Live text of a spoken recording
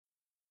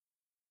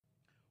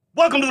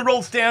Welcome to the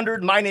Roll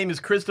Standard. My name is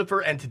Christopher,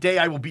 and today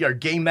I will be our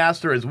game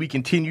master as we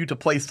continue to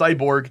play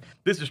Cyborg.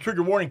 This is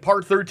Trigger Warning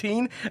Part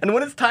 13, and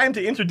when it's time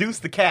to introduce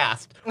the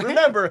cast,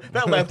 remember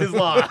that left is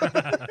law.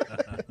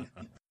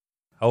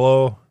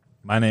 Hello,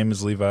 my name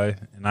is Levi,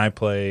 and I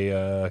play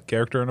a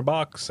character in a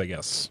box, I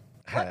guess.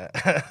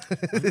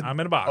 I'm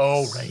in a box.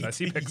 Oh, right. I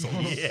see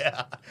pixels.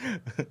 Yeah.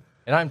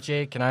 And I'm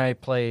Jake, and I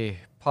play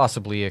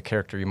possibly a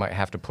character you might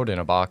have to put in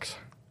a box.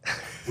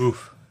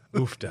 Oof.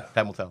 Oofta.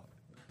 Time will tell.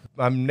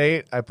 I'm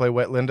Nate. I play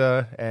Wet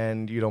Linda,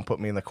 and you don't put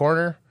me in the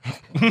corner.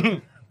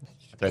 That's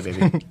right,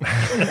 baby.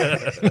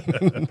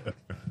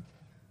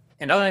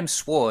 And I'm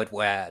Sword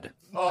Wad.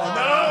 Oh,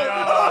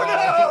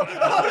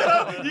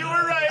 no! You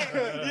were right.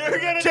 You're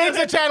going to Change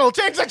the channel!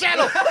 Change the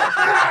channel!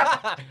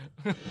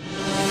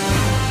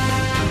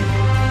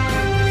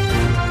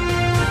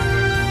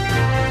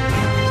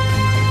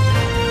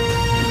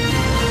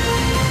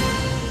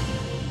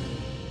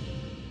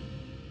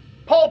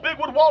 Paul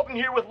Bigwood Walton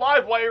here with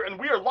Livewire, and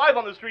we are live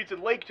on the streets in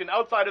Laketon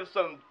outside of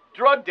some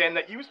drug den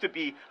that used to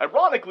be,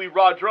 ironically,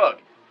 raw drug.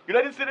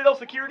 United Citadel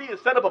Security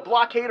has set up a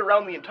blockade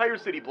around the entire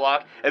city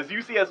block as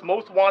UCS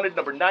Most Wanted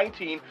number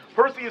 19,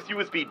 Perseus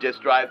USB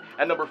disk drive,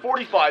 and number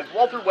 45,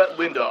 Walter Wet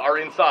Linda are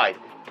inside.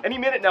 Any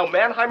minute now,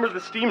 Mannheimer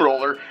the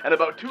Steamroller and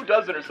about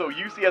 24 or so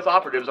UCS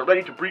operatives are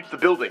ready to breach the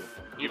building.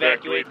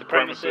 Evacuate the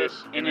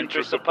premises. In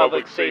interest of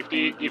public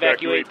safety,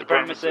 evacuate the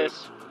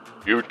premises.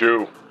 You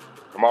too.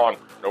 Come on,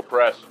 no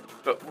press.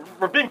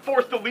 We're being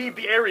forced to leave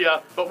the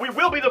area, but we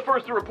will be the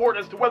first to report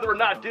as to whether or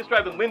not Disk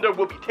Drive and Linda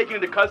will be taken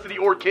into custody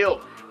or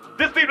killed.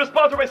 This feed was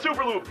sponsored by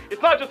Superloop.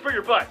 It's not just for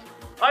your butt.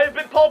 I have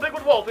been Paul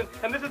Bigwood Walton,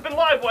 and this has been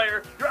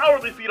Livewire, your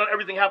hourly feed on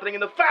everything happening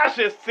in the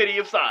fascist city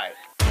of Psy.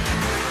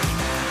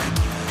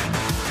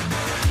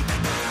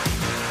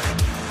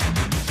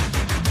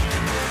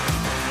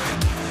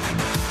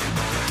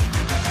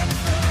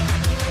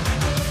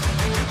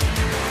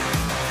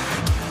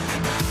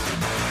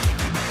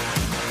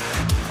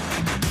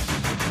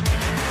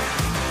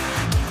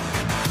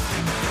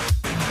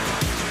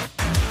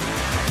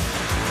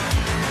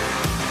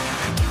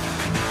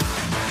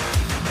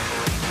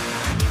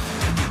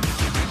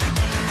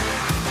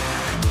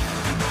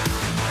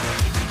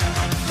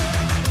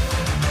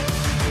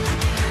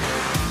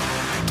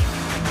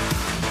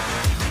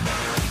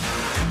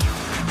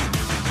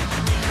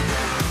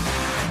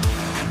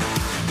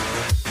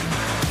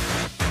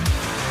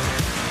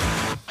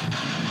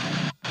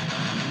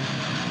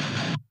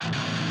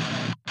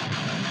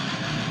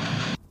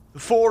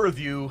 Four of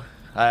you,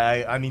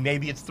 I mean,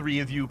 maybe it's three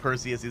of you.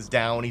 Perseus is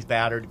down, he's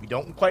battered. We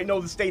don't quite know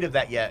the state of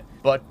that yet.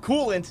 But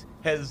Coolant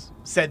has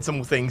said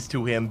some things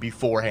to him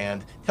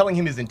beforehand, telling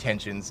him his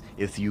intentions.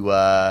 If you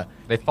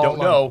They fall don't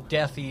know, on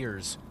deaf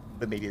ears.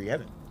 but maybe they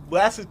haven't.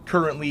 Les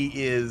currently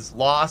is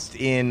lost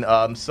in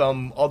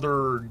some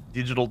other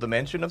digital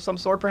dimension of some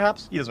sort,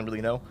 perhaps. He doesn't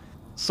really know.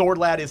 Sword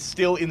Lad is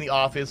still in the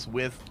office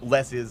with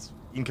Les's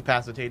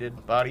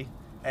incapacitated body.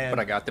 And But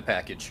I got the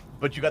package.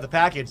 But you got the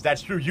package.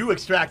 That's true. You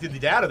extracted the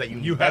data that you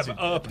need. You have That's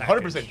a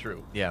package. 100%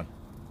 true. Yeah.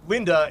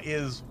 Linda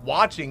is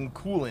watching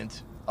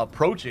Coolant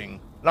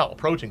not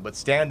approaching, but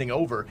standing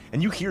over,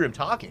 and you hear him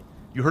talking.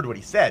 You heard what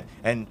he said.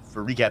 And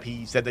for recap,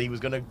 he said that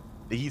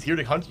he's here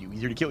to hunt you.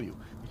 He's here to kill you.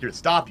 He's here to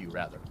stop you,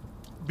 rather.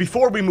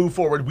 Before we move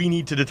forward, we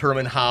need to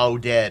determine how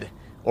dead,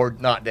 or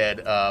not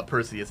dead,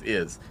 Perseus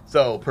is.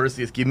 So,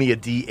 Perseus, give me a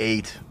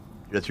D8.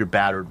 That's your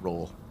battered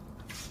roll.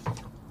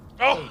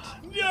 Oh,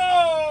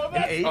 no!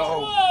 An 8?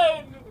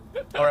 One!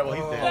 All right,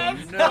 well,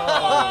 he's dead.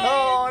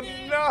 Oh,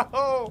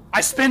 no! I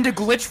spend a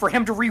glitch for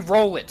him to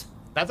re-roll it.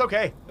 That's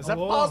okay. Is that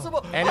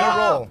possible? Any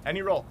roll.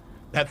 Any roll.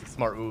 That's a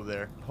smart move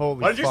there. Holy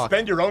Why did you fuck.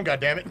 spend your own,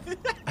 goddammit?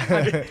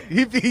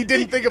 He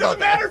didn't think Doesn't about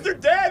matter that. if they're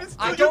dead. It's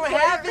still I your don't player.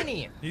 have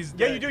any. He's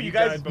Yeah, dead. you do, He you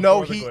guys- died before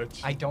No, the he- glitch.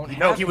 I don't have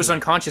No, he any. was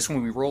unconscious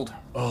when we rolled.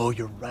 Oh,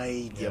 you're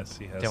right. Yes,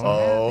 he has. Don't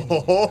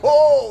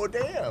Oh,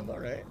 damn. All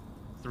right.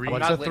 3.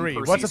 What's Not a letting 3?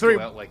 Perseus What's a go 3?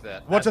 out like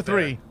that. What's a That's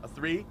fair. 3? A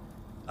 3.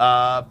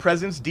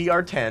 Presence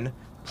DR10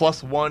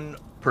 plus 1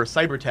 per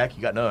cyber tech.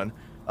 You got none.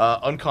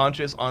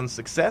 Unconscious on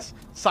success.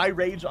 Psy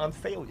rage on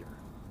failure.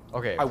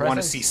 Okay. I want to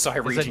presence see Psy is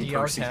a raging DR10?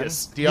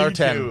 Perseus.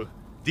 DR10.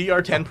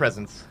 DR10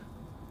 presence.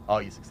 Oh,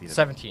 you succeeded.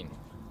 17.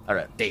 All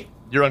right. Date.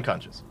 You're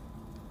unconscious.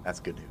 That's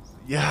good news.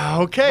 Yeah,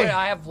 okay. Wait,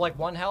 I have like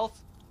 1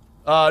 health?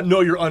 No,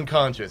 you're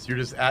unconscious. You're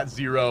just at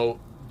 0.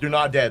 You're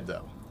not dead,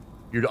 though.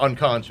 You're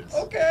unconscious.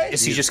 Okay.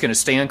 Is he just going to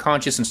stay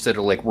unconscious instead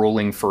of like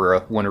rolling for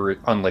one or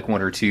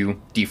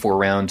 2 D4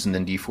 rounds and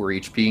then D4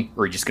 HP,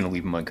 or are you just going to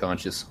leave him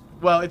unconscious?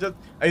 Well, it does.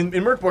 In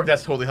Mercborg,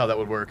 that's totally how that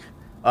would work.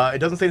 It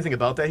doesn't say anything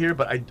about that here,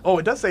 but it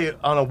does say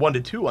on a 1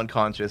 to 2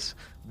 unconscious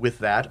with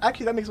that.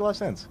 Actually, that makes a lot of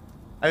sense.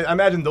 I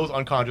imagine those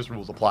unconscious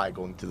rules apply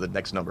going to the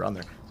next number on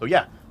there. So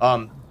yeah.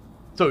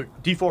 So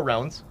D4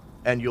 rounds,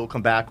 and you'll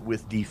come back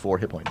with D4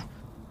 hit points.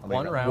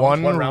 One round.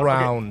 One Okay,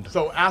 round.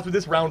 so after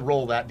this round,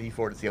 roll that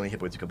D4 to see how many hit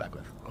points you come back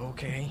with.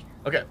 Okay.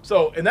 Okay,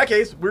 so in that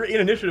case, we're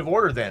in initiative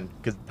order then,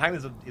 because time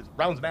is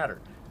rounds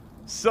matter.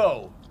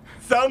 So,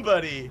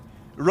 somebody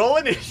roll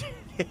initiative.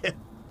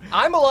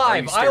 I'm Are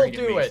alive. you I'll staring at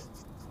do me? it.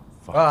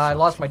 I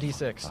lost my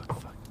D6.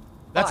 Fuck.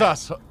 That's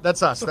us.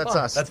 That's us. That's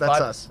us. That's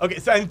fine. us. Okay,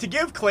 so and to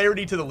give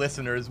clarity to the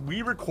listeners,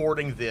 we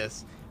recording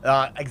this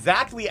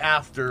exactly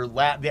after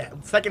the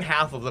second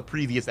half of the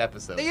previous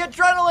episode. The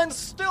adrenaline's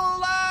still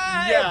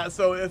alive! Yeah,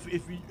 so if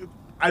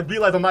I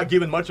realize I'm not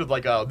giving much of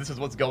like this is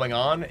what's going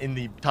on in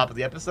the top of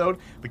the episode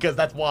because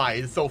that's why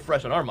it's so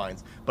fresh on our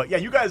minds. But yeah,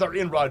 you guys are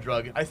in Raw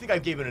Drug. I think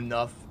I've given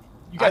enough.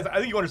 You guys, I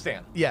think you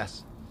understand.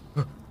 Yes.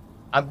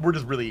 We're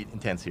just really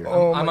intense here.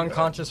 Oh I'm my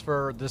unconscious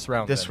for this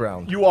round. This then.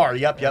 round. You are.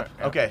 Yep.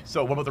 Okay.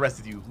 So what about the rest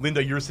of you?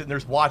 Linda, you're sitting there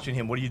watching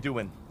him. What are you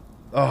doing?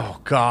 Oh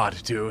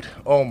God, dude.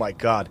 Oh my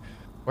God.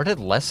 Where did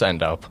Les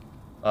end up?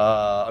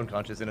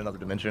 Unconscious in another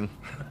dimension.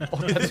 Oh,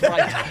 that's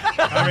right.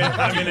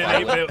 I'm in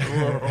an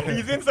 8-bit.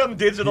 He's in some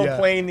digital Yeah.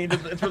 plane.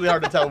 It's really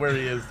hard to tell where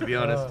he is, to be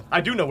honest. I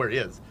do know where he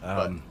is,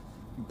 but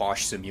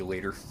Bosch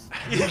simulator.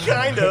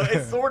 kind of.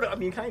 It's sort of. I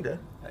mean, kind of.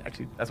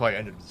 Actually, that's why I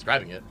ended up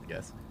describing it, I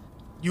guess.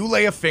 You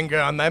lay a finger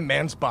on that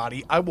man's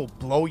body, I will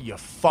blow your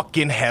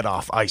fucking head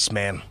off,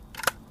 Iceman.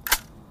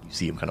 You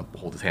see him kind of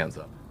hold his hands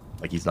up,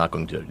 like he's not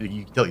going to.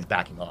 You can tell he's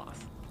backing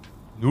off.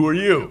 Who are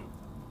you?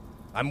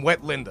 I'm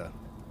Wet Linda.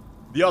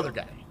 The other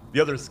guy. The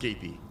other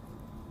escapee.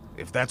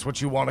 If that's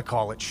what you want to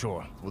call it,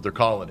 sure. That's what they're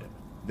calling it.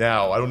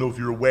 Now, I don't know if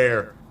you're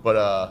aware,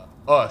 but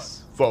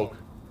us folk,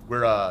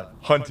 we're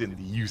hunting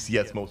the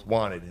UCS Most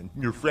Wanted, and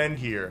your friend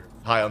here,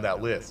 high on that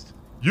list.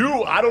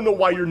 You, I don't know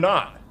why you're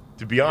not.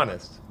 To be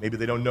honest, maybe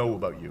they don't know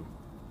about you.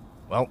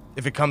 Well,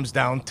 if it comes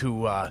down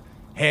to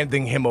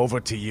handing him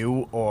over to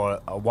you or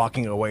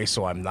walking away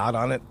so I'm not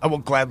on it, I will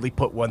gladly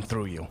put one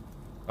through you.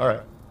 All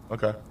right.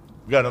 Okay.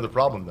 We got another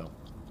problem, though.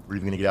 We're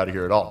even going to get out of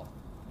here at all.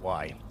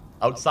 Why?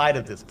 Outside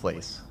of this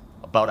place,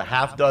 about a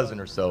half dozen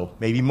or so,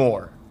 maybe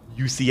more,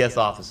 UCS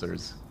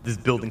officers. This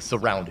building's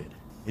surrounded.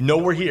 They know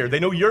we're here. They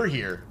know you're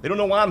here. They don't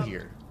know I'm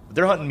here. But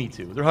they're hunting me,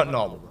 too. They're hunting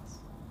all of us.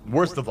 And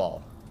worst of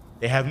all,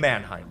 they have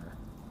Mannheimer.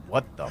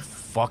 What the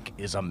fuck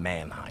is a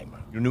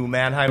Mannheimer? You know who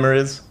Mannheimer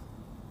is?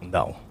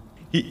 No.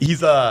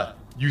 He's a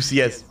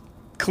UCS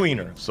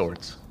cleaner of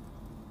sorts.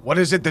 What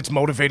is it that's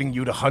motivating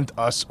you to hunt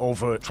us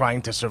over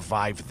trying to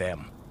survive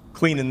them?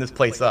 Cleaning this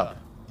place up.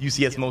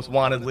 UCS Most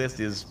Wanted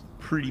list is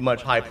pretty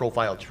much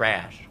high-profile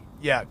trash.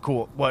 Yeah,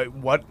 cool.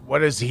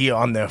 What is he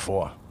on there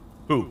for?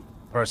 Who?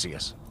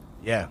 Perseus.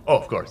 Yeah. Oh,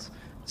 of course.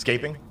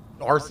 Escaping?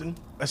 Arson?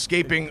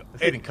 Escaping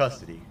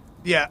custody.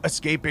 Yeah,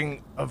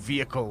 escaping a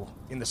vehicle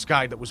in the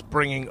sky that was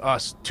bringing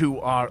us to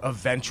our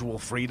eventual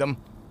freedom.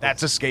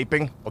 That's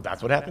escaping. Oh,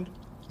 that's what happened?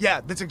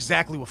 Yeah, that's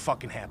exactly what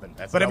fucking happened.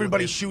 That's but not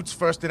everybody what they- shoots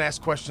first and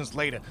asks questions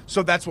later.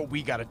 So that's what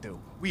we gotta do.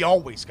 We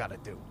always gotta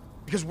do.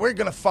 Because we're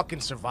gonna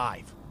fucking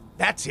survive.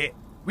 That's it.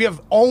 We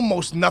have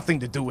almost nothing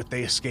to do with the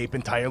escape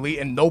entirely,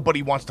 and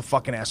nobody wants to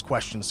fucking ask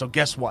questions. So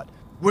guess what?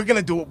 We're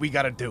gonna do what we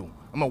gotta do.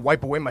 I'm gonna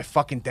wipe away my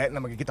fucking debt, and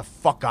I'm gonna get the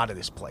fuck out of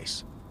this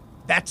place.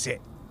 That's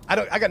it.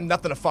 I got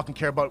nothing to fucking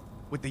care about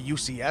with the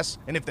UCS,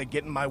 and if they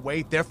get in my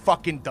way, they're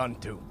fucking done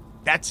too.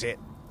 That's it.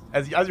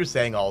 As you're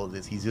saying all of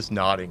this, he's just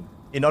nodding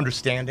in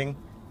understanding,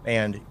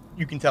 and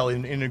you can tell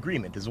in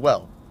agreement as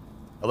well.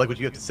 I like what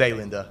you have to say,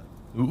 Linda.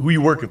 Who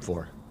you working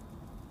for?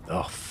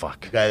 Oh,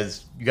 fuck.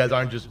 You guys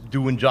aren't just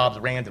doing jobs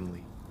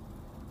randomly.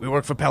 We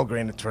work for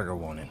Pelgrane and Trigger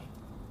Warning.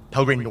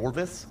 Pelgrane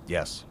Norvis?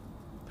 Yes.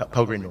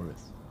 Pelgrane Norvis.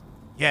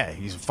 Yeah,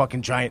 he's a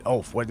fucking giant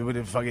oaf. What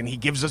fucking he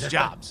gives us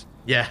jobs.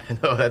 Yeah,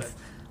 no,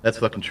 that's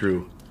fucking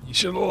true. You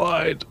should have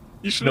lied.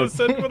 You should have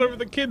said whatever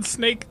the kids'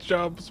 snake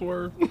jobs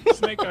were.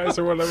 Snake eyes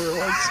or whatever it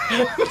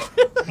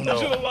was. You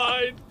should have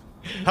lied.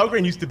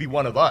 Pelgrane used to be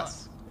one of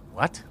us.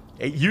 What?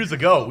 8 years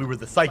ago, we were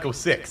the Psycho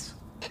 6.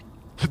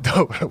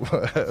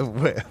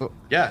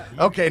 Yeah.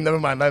 Okay, never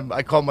mind.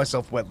 I call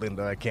myself Wet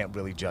Linda. I can't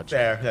really judge.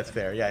 Fair, that's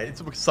fair. Yeah,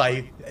 it's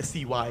a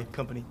CY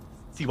company.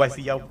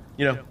 CYCO.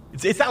 You know,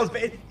 it sounds,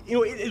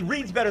 it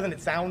reads better than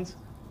it sounds.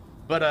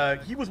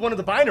 But he was one of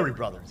the Binary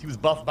brothers. He was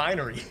Buff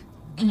Binary.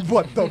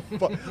 What the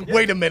fuck?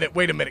 Wait a minute.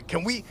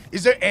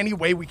 Is there any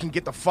way we can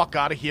get the fuck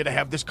out of here to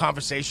have this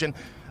conversation?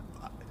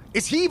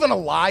 Is he even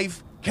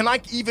alive? Can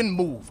I even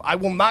move? I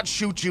will not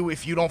shoot you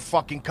if you don't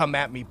fucking come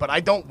at me, but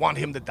I don't want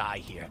him to die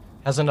here.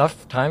 Has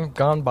enough time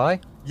gone by?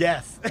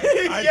 Yes.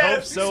 I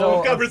hope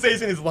so. The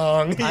conversation is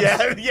long.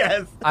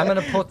 Yes. I'm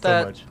gonna put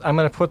that. much. I'm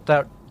gonna put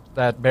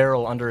that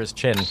barrel under his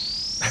chin,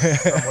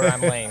 from where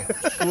I'm laying.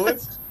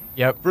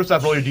 Yep. First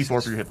off, roll your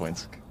d4 for your hit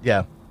points.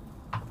 Yeah.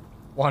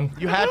 1.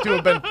 You had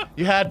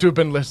to have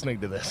been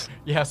listening to this.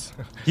 Yes.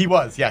 He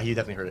was. Yeah, he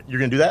definitely heard it. You're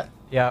gonna do that?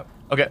 Yeah.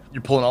 Okay.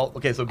 You're pulling all.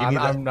 Okay, so give me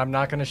that. I'm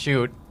not gonna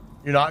shoot.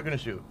 You're not gonna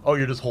shoot. Oh,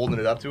 you're just holding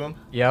it up to him.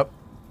 Yep.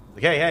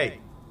 Like,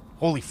 hey.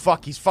 Holy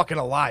fuck, he's fucking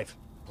alive.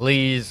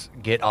 Please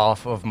get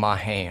off of my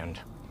hand.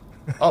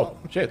 Oh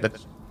shit.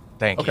 That's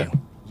Thank okay. you.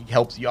 He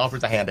helps. He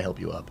offers a hand to help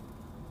you up.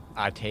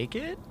 I take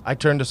it? I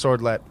turned to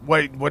Swordlet.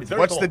 Wait, It's very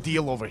what's the cold.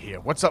 deal over here?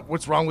 What's up?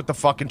 What's wrong with the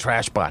fucking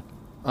trash bot?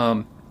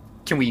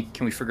 Can we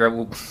figure out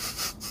what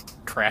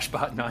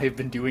Trashbot and I have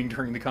been doing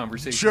during the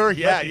conversation? Sure,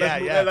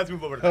 yeah. Let's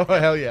move over to that. Oh,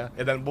 hell yeah.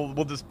 And then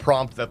we'll just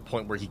prompt that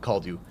point where he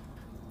called you.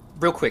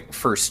 Real quick,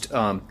 first, do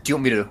you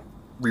want me to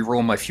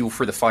re-roll my fuel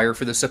for the fire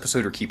for this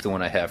episode or keep the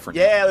one I have for now?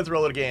 Yeah, let's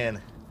roll it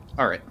again.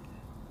 All right.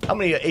 How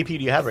many AP do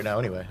you have right now,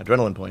 anyway?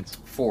 Adrenaline points.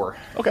 4.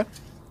 Okay.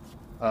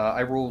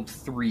 I rolled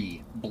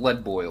 3.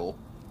 Blood boil.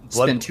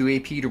 Blood- Spend 2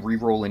 AP to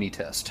re-roll any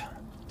test.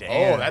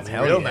 Oh, that's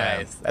real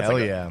nice. That's Hell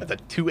like yeah. That's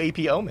a 2 AP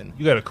omen.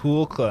 You got a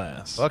cool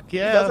class. Fuck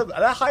yeah.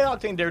 That high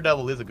octane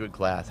daredevil is a good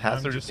class. I'm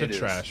Haster, just a it is.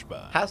 trash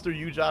bot. Haster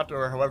Ujot,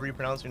 or however you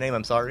pronounce your name.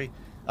 I'm sorry.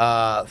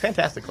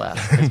 Fantastic class.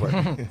 I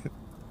swear.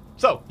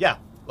 So yeah,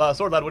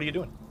 Sword Lad, what are you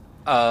doing?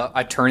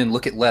 I turn and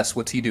look at Les.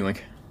 What's he doing?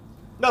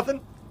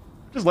 Nothing.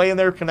 Just laying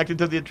there, connected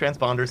to the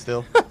transponder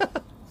still.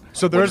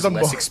 So What there's is a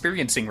Les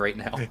experiencing right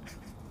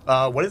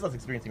now? What is Les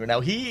experiencing right now?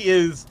 He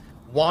is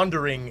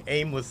wandering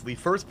aimlessly,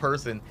 first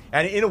person,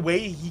 and in a way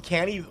he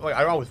can't even.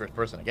 I'm always first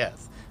person, I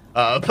guess.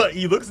 But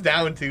he looks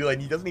down too,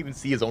 and he doesn't even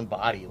see his own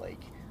body,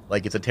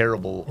 like it's a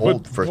terrible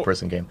old first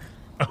person game.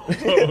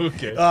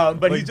 Okay.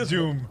 But like he's just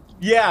Doom.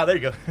 Yeah, there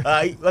you go.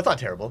 That's not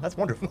terrible. That's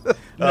wonderful.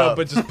 No,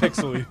 but just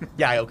pixely.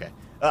 Yeah, okay.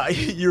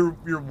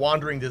 You're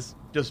wandering this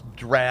just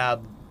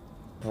drab,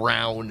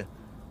 brown,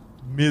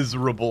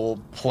 miserable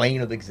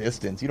plane of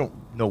existence. You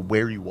don't know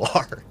where you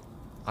are.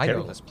 I know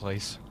Terrible. this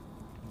place.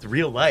 It's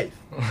real life.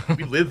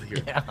 We live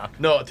here. Yeah.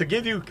 No, to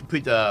give you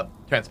complete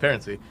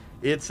transparency,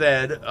 it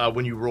said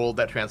when you rolled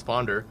that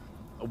transponder,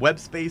 a web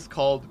space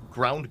called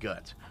Ground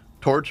Gut,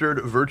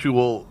 tortured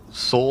virtual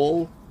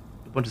soul,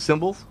 a bunch of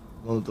symbols.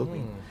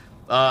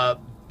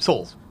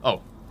 Souls.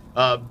 Oh.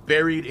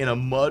 Buried in a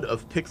mud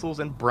of pixels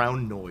and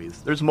brown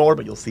noise. There's more,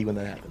 but you'll see when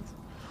that happens.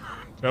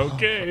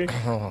 Okay.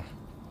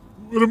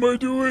 What am I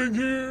doing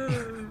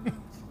here?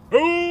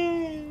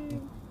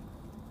 Oh!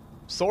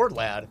 Sword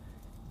Lad,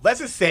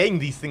 Les is saying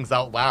these things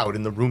out loud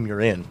in the room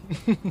you're in.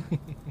 I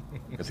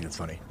think it's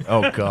funny.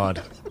 Oh,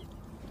 God.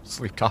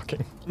 Sleep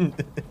talking.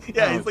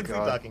 Yeah, he's Oh, like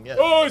God. talking. Yeah.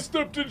 Oh, I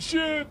stepped in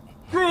shit.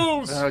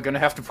 Gross. Gonna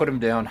have to put him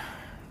down.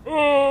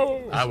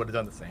 Oh. I would have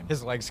done the same.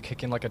 His legs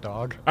kicking like a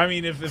dog. I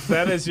mean, if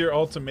that is your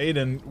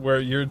ultimatum, where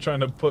you're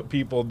trying to put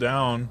people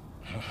down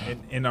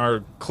in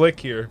our clique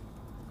here.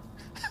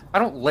 I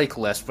don't like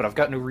Les, but I've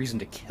got no reason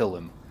to kill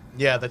him.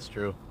 Yeah, that's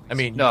true. I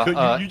mean,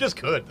 No, you just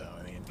could, though.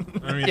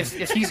 I mean,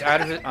 If he's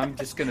out of it, I'm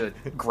just gonna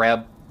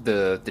grab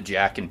the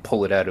jack and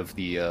pull it out of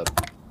the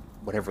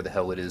whatever the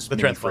hell it is. The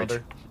mini transponder.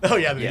 fridge. Oh,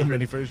 yeah. Yeah.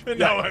 Mini fridge. and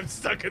now I'm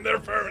stuck in there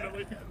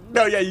permanently.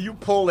 No, yeah, you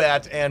pull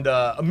that, and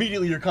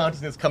immediately your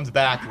consciousness comes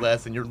back,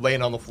 Les, and you're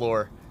laying on the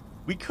floor.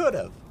 We could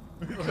have.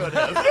 We could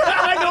have.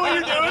 I know what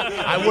you're doing.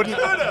 I wouldn't-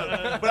 We could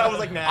have. But I was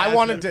like, nah. I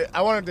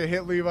wanted to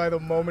hit Levi the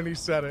moment he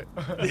said it.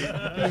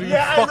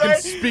 Yeah, Fucking right?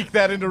 speak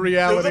that into There was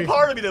reality. a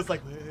part of me that's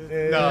like,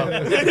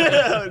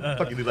 no.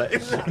 Fucking do that.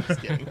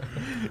 Just kidding.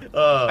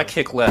 I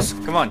kick Les.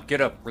 Come on,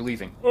 get up. We're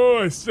leaving. Oh,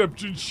 I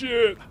stepped in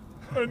shit.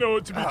 I know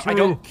it to be true. I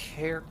don't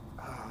care.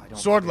 I don't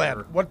Sword care.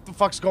 Lad, what the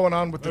fuck's going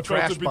on with the I felt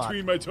trash it bot?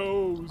 between my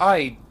toes.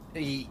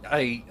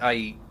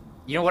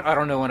 You know what? I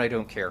don't know and I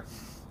don't care.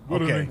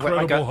 What Okay. an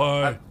incredible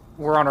high.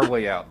 We're on our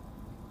way out.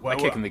 Well, I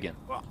kick him again.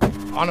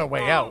 On our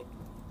way out.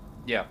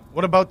 Yeah,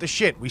 What about the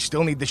shit? We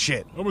still need the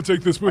shit. I'm gonna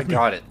take this I with me.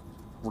 got it.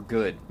 We're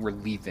good. We're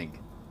leaving.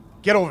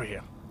 Get over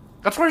here.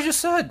 That's what I just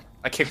said.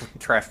 I kick the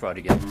trash bot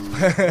again.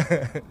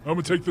 I'm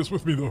gonna take this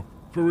with me though,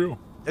 for real.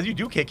 As you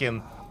do kick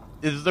him,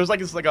 there's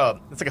like it's like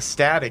a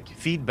static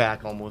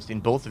feedback almost in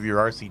both of your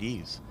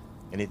RCDs,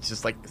 and it's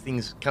just like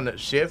things kind of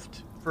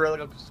shift for like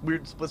a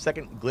weird split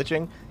second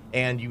glitching,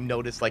 and you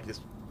notice like this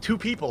two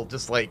people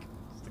just like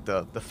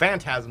the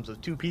phantasms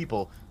of two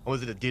people. Or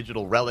was it a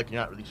digital relic?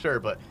 You're not really sure,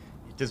 but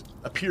it just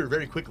appear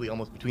very quickly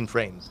almost between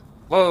frames.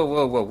 Whoa,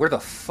 whoa, whoa. Where the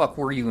fuck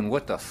were you and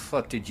what the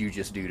fuck did you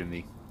just do to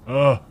me?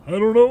 I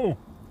don't know.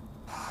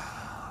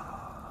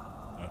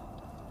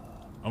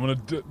 I'm gonna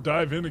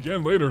dive in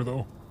again later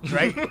though.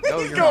 Drag, No,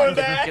 you're going not.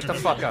 back. Get the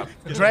fuck up.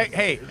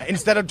 hey,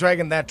 instead of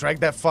dragging that, drag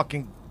that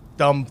fucking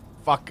dumb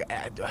fuck,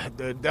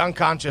 the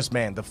unconscious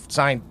man, the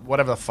sign,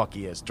 whatever the fuck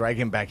he is. Drag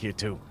him back here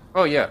too.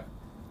 Oh, yeah.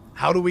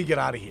 How do we get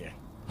out of here?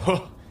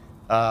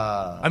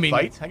 I mean,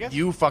 Fight, I guess?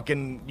 you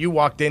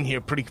walked in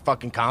here pretty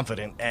fucking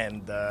confident,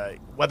 and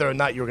whether or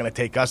not you were gonna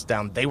take us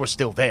down, they were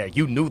still there.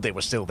 You knew they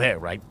were still there,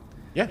 right?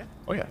 Yeah.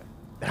 Oh yeah.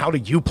 How do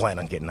you plan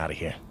on getting out of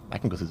here? I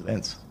can go through the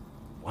vents.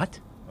 What?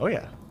 Oh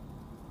yeah.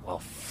 Well,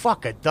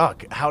 fuck a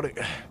duck. How do?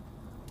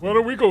 Why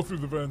don't we go through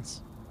the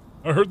vents?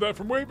 I heard that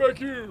from way back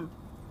here.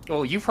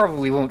 Oh, you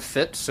probably won't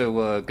fit,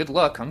 so good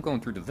luck. I'm going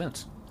through the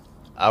vents.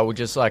 I would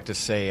just like to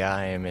say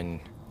I am in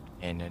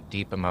a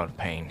deep amount of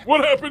pain,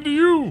 What happened to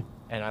you?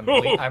 and I'm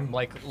Oh. I'm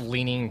like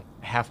leaning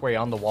halfway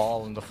on the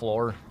wall and the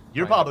floor.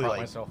 You're trying to probably, prop like-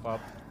 myself up.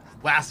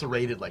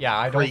 Lacerated like Yeah,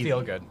 I don't crazy.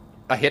 feel good.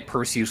 I hit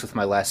Perseus with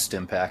my last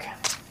stim pack.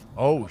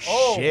 Oh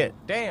shit!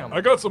 Damn!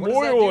 I got some What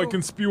does that oil I do?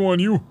 can spew on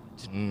you.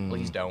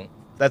 Please don't.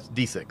 That's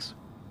D6.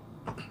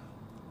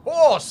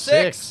 Oh,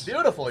 Six.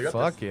 Beautiful. You're up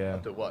Fuck to, yeah.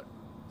 Up to what?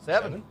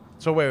 7.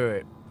 So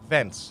wait.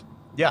 Vents.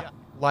 Yeah.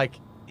 Like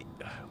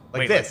Like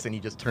wait, this, wait. and he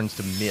just turns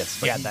to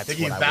mist. Yeah, Like that's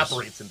he what I was-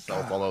 evaporates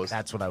himself almost.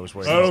 That's what I was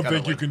worried I about. don't kinda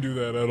think you like- can do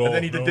that at all.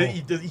 And then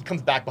no. he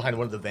comes back behind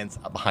one of the vents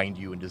behind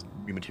you and just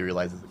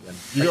rematerializes again.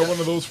 You got one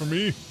of those for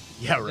me?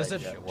 Yeah, right. Does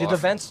it, yeah. do the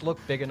vents look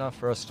big enough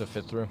for us to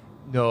fit through?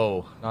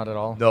 No. Not at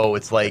all? No,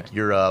 it's like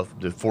your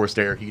the forced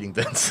air heating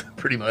vents,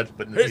 pretty much,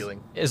 but in the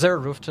ceiling. Is there a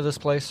roof to this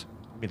place?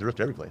 I mean, the roof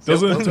to every place.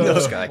 Doesn't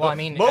Well, I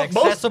mean,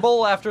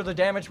 accessible after the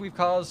damage we've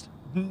caused?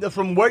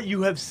 From what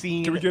you have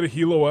seen... Can we get a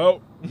helo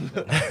out?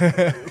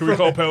 Can we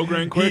call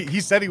Pelgrim quick? He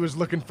said he was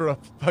looking for a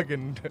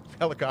fucking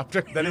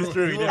helicopter. That is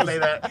true. He did say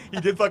that. He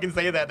did fucking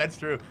say that. That's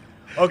true.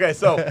 Okay,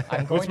 so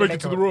Let's make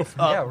it to the roof.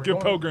 Give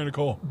Pelgrim a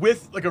call.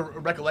 with like a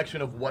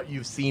recollection of what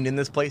you've seen in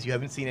this place, you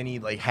haven't seen any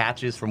like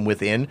hatches from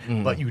within,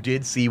 but you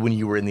did see when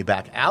you were in the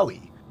back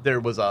alley, there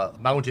was a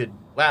mounted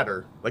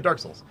ladder, like Dark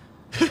Souls.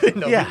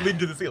 Leading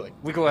to the ceiling.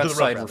 We go To the roof,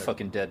 outside, we're rather.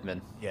 fucking dead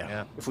men.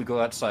 Yeah. If we go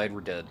outside,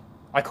 we're dead.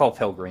 I call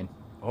Pelgrim.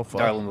 Oh, fuck.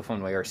 Dial him with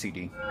on my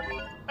RCD.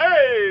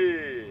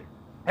 Hey!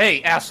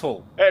 Hey,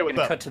 asshole! Hey, what's and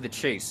up? cut to the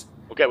chase.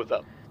 Okay, what's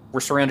up? We're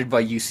surrounded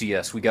by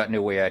UCS. We got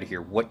no way out of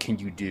here. What can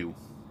you do?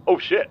 Oh,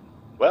 shit.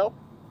 Well,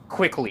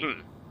 Quickly.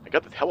 I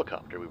got this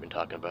helicopter we've been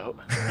talking about.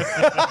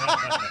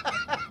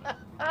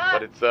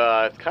 But it's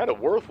kind of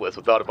worthless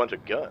without a bunch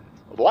of guns.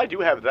 Although I do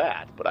have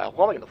that, but how am I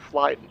going to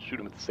fly it and shoot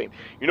him at the same...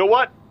 You know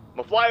what? I'm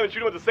going to fly him and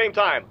shoot him at the same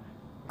time.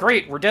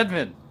 Great, we're dead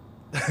men.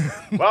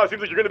 Well, it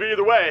seems like you're going to be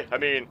either way. I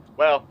mean,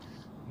 well...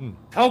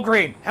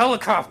 Pelgrim,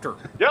 helicopter!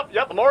 Yep,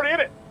 I'm already in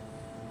it.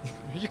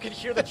 You can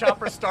hear the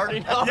chopper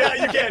starting up. Yeah,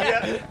 you can,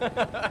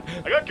 yeah.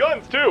 I got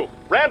guns, too.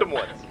 Random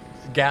ones.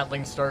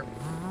 Gatling start.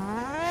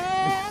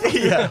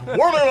 Yeah,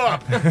 warm him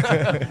up.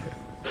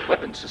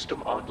 Weapon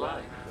system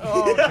online.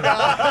 Oh,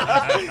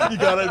 God. You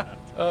got it.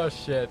 Oh,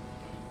 shit.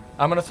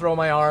 I'm going to throw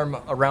my arm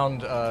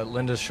around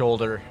Linda's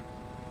shoulder.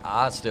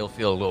 I still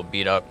feel a little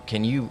beat up.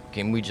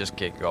 Can we just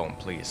get going,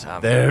 please?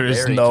 I'm There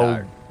is very no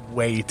tired.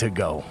 way to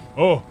go.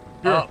 Oh,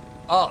 here.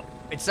 Up.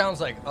 It sounds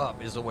like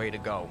up is the way to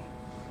go.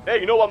 Hey,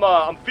 you know,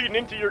 I'm feeding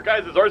into your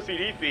guys'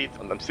 RCD feeds.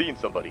 I'm seeing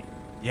somebody.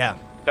 Yeah.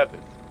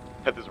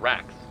 Tethys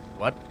Rax.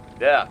 What?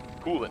 Yeah,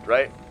 coolant,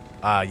 right?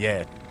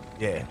 Yeah.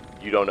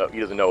 You don't know. He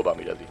doesn't know about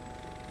me, does he?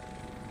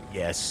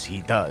 Yes,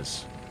 he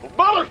does.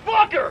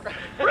 Motherfucker!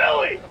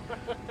 Really?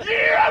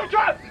 Yeah, I'm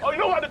trying. Oh, you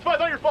know what? It's not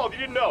your fault. You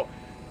didn't know.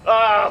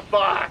 Ah,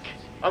 fuck.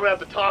 I'm gonna have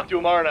to talk to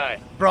him, aren't I?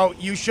 Bro,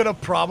 you should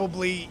have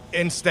probably,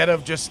 instead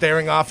of just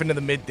staring off into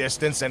the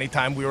mid-distance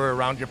anytime we were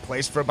around your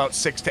place for about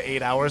 6 to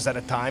 8 hours at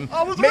a time.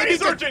 I was maybe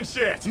researching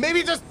shit.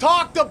 Maybe just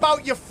talked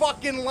about your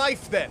fucking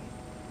life then.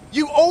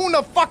 You own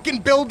a fucking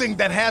building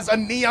that has a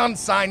neon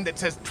sign that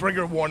says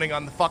trigger warning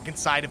on the fucking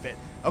side of it,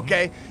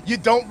 okay? You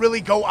don't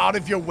really go out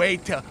of your way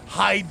to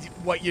hide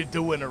what you're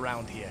doing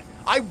around here.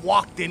 I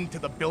walked into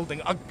the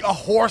building. A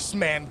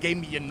horseman gave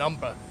me your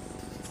number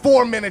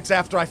 4 minutes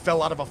after I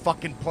fell out of a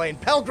fucking plane.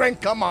 Pelgrim,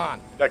 come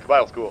on. That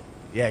Kabile's cool.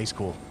 Yeah, he's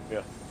cool.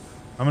 Yeah.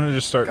 I'm gonna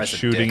just start Guy's a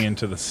shooting dick.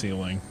 into the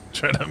ceiling,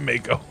 trying to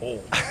make a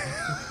hole.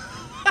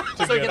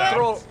 So you can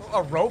throw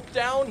a rope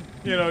down?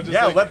 You know, just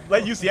Yeah, like,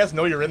 let UCS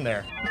know you're in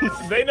there.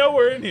 they know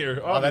we're in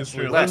here. Oh, that's Obviously.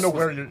 true. Let them know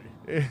Let's-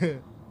 where you're...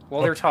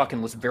 While they're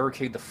talking, let's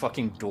barricade the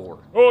fucking door.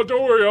 Oh,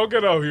 don't worry, I'll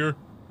get out here.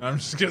 I'm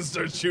just gonna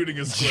start shooting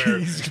a square.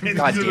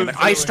 God damn it,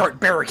 I start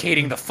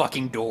barricading the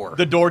fucking door.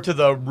 The door to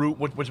the room...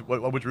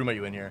 Which room are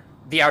you in here?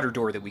 The outer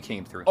door that we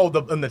came through. Oh,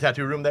 in the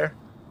tattoo room there?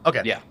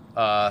 Okay.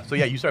 Yeah. So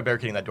yeah, you start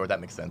barricading that door. That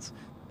makes sense.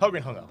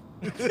 Pelgrim hung up.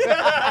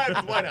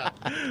 Why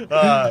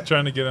not?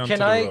 Trying to get onto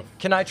the roof.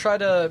 Can I try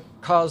to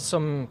cause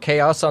some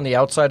chaos on the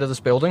outside of this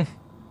building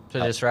to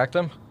distract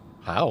them?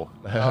 How?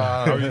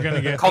 How are you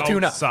gonna get Call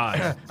Tuna.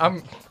 outside?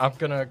 I'm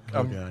gonna.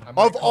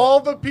 Of all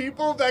the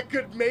people that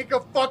could make a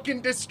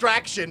fucking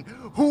distraction,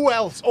 who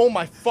else? Oh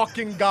my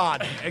fucking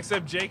god.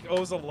 Except Jake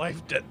owes a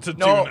life debt to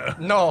No, Tuna.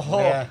 no,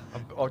 hold. Yeah.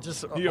 Oh,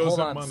 just He owes hold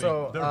them on. money.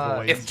 So, They're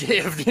boys.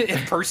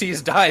 If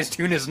Perseus dies,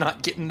 Tuna's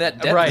not getting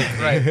that debt.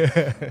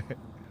 right.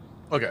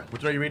 Okay,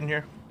 which one are you reading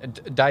here?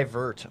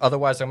 Divert.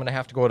 Otherwise, I'm gonna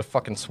have to go to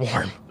fucking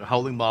swarm. The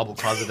howling mob will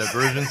cause a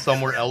diversion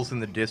somewhere else in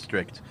the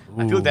district.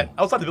 I feel like that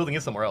outside the building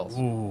is somewhere else.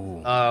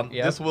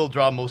 Yeah. This will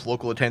draw most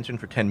local attention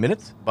for 10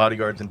 minutes.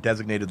 Bodyguards in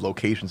designated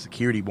locations,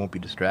 security won't be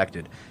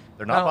distracted.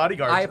 They're not Now,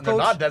 bodyguards. I And they're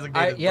not approach-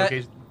 designated yeah.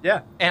 locations.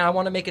 Yeah. And I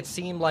want to make it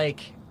seem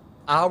like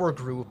our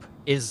group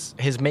is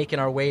making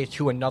our way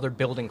to another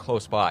building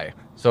close by.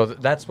 So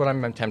that's what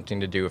I'm attempting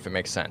to do, if it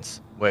makes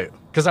sense. Wait.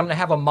 Because I'm gonna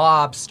have a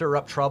mob stir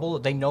up trouble.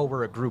 They know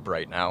we're a group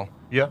right now.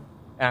 Yeah.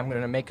 And I'm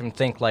gonna make them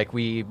think like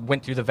we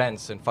went through the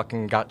vents and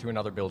fucking got to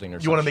another building or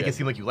something. You want to make it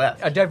seem like you left.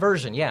 a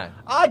diversion, yeah.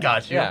 I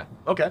got you. Yeah.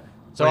 Okay.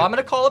 So Wait. I'm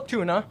gonna call up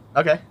Tuna.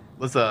 Okay.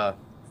 Let's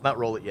not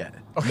roll it yet.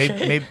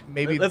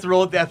 Maybe Let's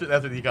roll it after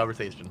the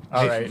conversation.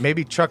 All right.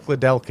 Maybe Chuck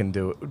Liddell can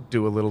do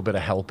a little bit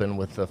of helping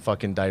with the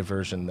fucking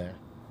diversion there.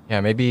 Yeah,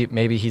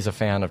 maybe he's a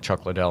fan of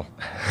Chuck Liddell.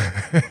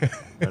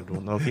 I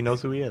don't know if he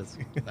knows who he is.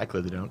 I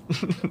clearly don't.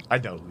 I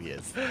know who he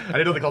is. I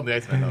didn't know they called him the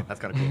Iceman though. That's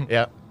kind of cool.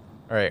 Yeah.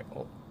 All right,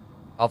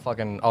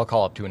 I'll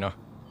call up Tuna.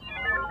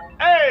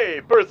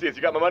 Hey, Perseus,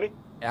 you got my money?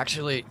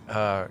 Actually,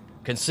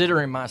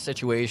 considering my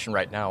situation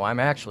right now, I'm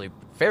actually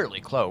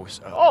fairly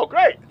close. Oh,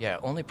 great. Yeah,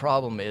 only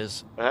problem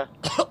is Uh-huh.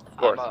 Of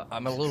course.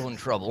 I'm a little in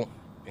trouble.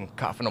 been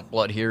coughing up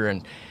blood here,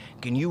 and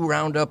can you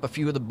round up a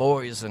few of the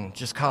boys and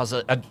just cause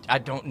I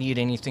don't need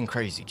anything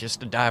crazy,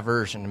 just a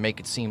diversion to make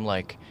it seem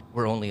like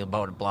we're only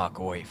about a block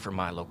away from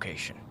my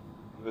location.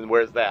 Then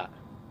where's that?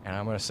 And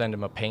I'm going to send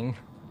him a ping.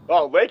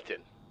 Oh, Laketon.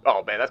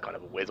 Oh, man, that's kind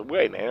of a ways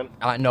away, man.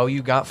 I know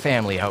you got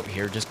family out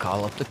here. Just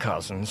call up the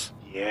cousins.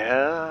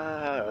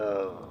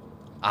 Yeah.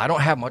 I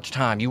don't have much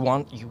time. You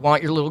want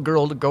your little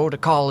girl to go to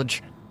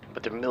college?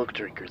 But they're milk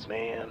drinkers,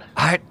 man.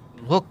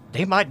 Look,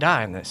 they might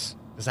die in this.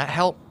 Does that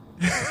help?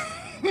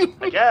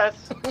 I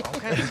guess.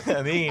 Okay.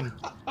 I mean,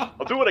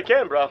 I'll do what I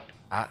can, bro.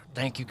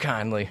 Thank you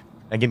kindly.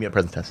 and give me a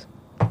presence test.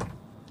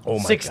 Oh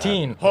my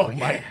 16. God. Oh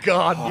my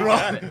God,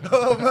 bro.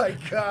 Oh my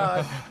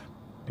God.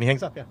 And he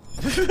hangs up, yeah.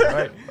 All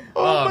right.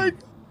 Oh my.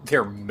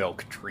 They're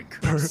milk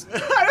drinkers.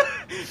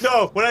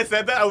 No, when I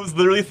said that, I was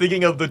literally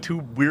thinking of the two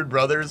weird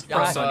brothers from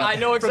I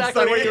know from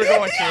exactly what Sunny. you were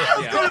going to.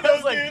 I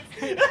was like,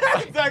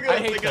 exactly I what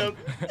I was hate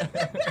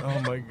thinking of. Oh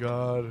my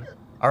God.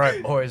 All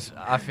right, boys,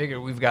 I figure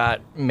we've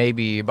got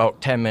maybe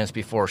about 10 minutes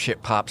before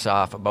shit pops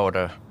off about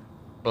a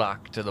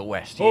block to the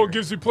west here. Oh, it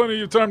gives you plenty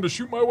of time to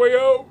shoot my way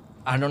out.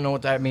 I don't know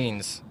what that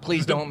means.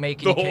 Please don't make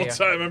The any whole chaos.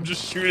 time I'm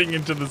just shooting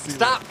into the ceiling.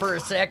 Stop for a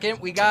second.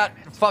 We got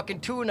fucking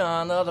Tuna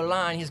on the other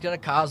line. He's going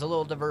to cause a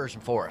little diversion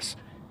for us.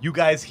 You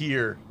guys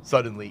hear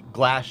suddenly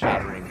glass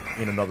shattering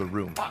in another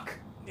room. Fuck.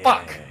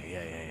 Yeah.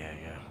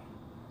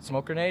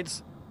 Smoke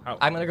grenades? Ow.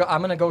 I'm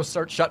gonna go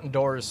start shutting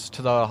doors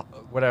to the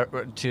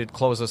whatever to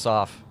close us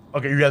off.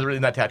 Okay, you guys are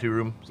in that tattoo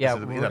room? Yeah,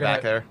 Specifically in we're the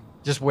back gonna- there?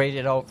 Just wait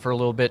it out for a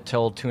little bit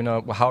till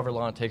Tuna, however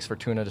long it takes for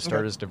Tuna to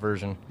start his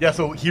diversion. Yeah,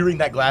 so hearing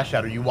that glass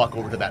shatter, you walk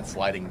over to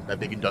that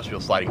big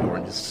industrial sliding door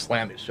and just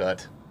slam it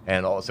shut.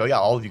 And also, yeah,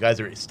 all of you guys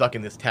are stuck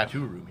in this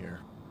tattoo room here.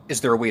 Is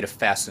there a way to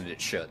fasten it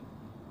shut?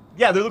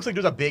 Yeah, there looks like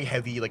there's a big,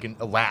 heavy, like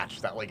a latch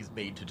that like is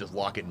made to just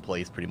lock it in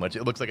place. Pretty much,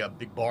 it looks like a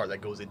big bar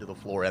that goes into the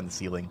floor and the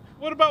ceiling.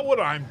 What about what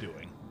I'm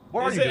doing?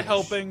 What are Is you it doing?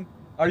 helping?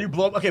 Are you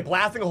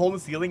blasting a hole in the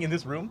ceiling in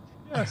this room?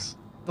 Yes.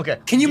 Okay.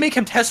 Can you make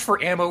him test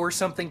for ammo or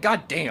something?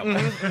 God damn.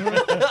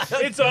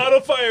 It's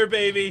auto fire,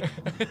 baby.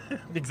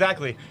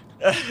 Exactly.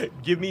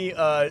 Give me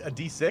a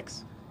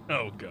D6.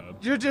 Oh god.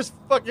 You're just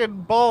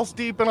fucking balls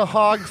deep in a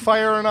hog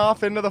firing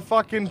off into the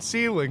fucking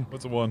ceiling.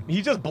 What's a 1?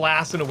 He's just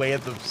blasting away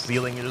at the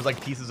ceiling, and there's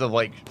like pieces of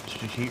like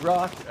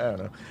sheetrock. I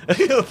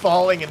don't know,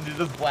 falling and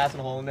just blasting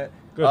a hole in it.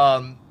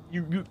 Good.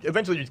 You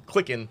eventually you're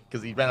clicking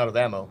because he ran out of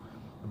ammo,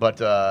 but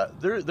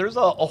there's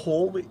a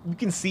hole. You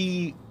can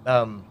see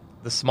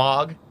the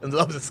smog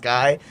of the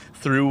sky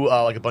through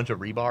like a bunch of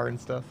rebar and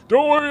stuff.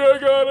 Don't worry, I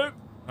got it.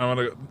 I'm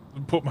gonna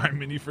put my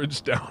mini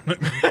fridge down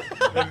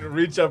and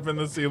reach up in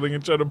the ceiling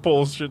and try to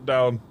pull shit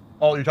down.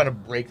 Oh, you're trying to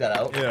break that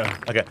out? Yeah.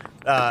 Okay.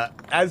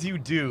 As you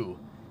do,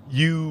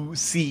 you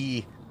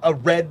see a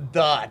red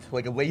dot,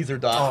 like a laser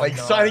dot,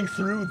 shining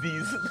through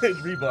these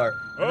rebar.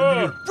 And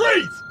then you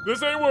freeze!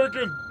 This ain't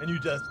working. And you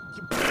just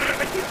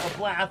a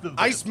blast of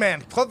this.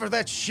 Iceman, cover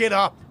that shit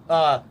up.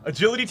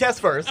 Agility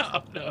test first.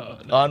 No.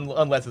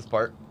 On Les's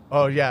part.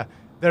 Oh yeah,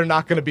 they're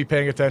not going to be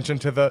paying attention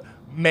to the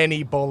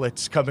many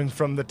bullets coming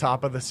from the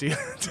top of the ceiling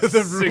to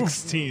the roof.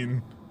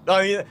 16.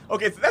 I mean,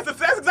 okay, so that's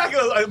exactly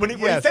when he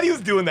said he was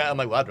doing that. I'm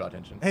like, well, I'll draw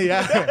attention. Hey,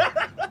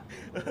 yeah.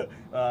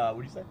 What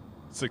do you say?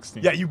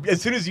 16. Yeah,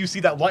 as soon as you see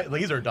that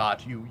laser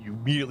dot, you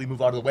immediately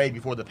move out of the way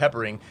before the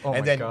peppering, Oh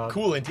and my then God.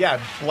 coolant,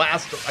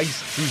 blast the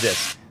ice through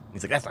this. And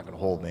he's like, that's not gonna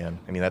hold, man.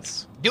 I mean,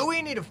 that's Do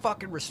we need to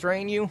fucking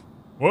restrain you?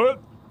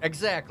 What?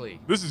 Exactly.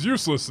 This is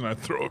useless, and I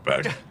throw it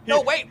back.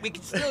 No, wait, we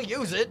can still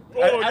use it.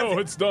 Oh As- no,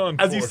 it's done.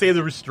 as you say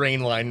the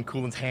restrain line,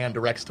 Coolant's hand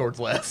directs towards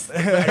Les.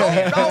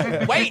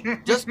 No, wait,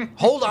 just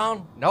hold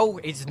on. No,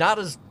 it's not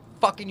as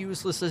fucking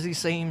useless as he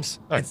seems.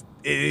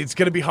 It's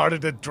going to be harder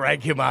to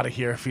drag him out of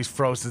here if he's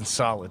frozen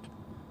solid.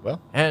 Well,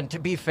 And to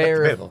be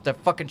fair, debatable. if the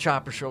fucking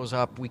chopper shows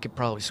up, we could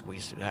probably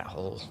squeeze through that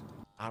hole.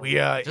 We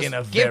are Just in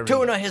a give very...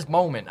 Tuna his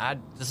moment.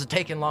 This is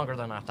taking longer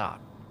than I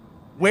thought.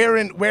 Where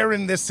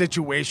in this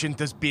situation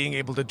does being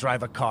able to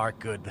drive a car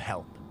good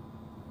help?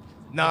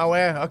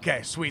 Nowhere?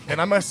 Okay, sweet. Then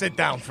I'm going to sit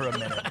down for a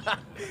minute.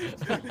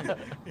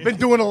 Been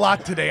doing a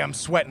lot today. I'm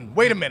sweating.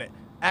 Wait a minute.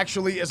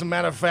 Actually, as a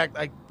matter of fact,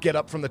 I get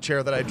up from the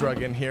chair that I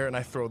drug in here and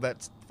I throw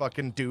that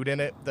fucking dude in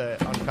it, the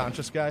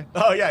unconscious guy.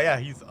 oh yeah,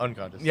 he's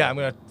unconscious. Yeah, I'm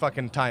going to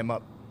fucking tie him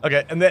up.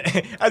 Okay, and then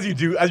as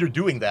you're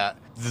doing that,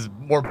 there's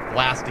more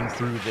blasting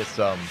through this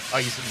ice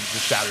and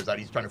just shatters out.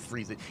 He's trying to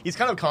freeze it. He's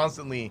kind of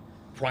constantly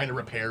trying to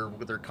repair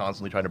what they're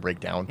constantly trying to break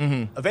down.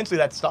 Mm-hmm. Eventually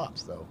that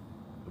stops though,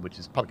 which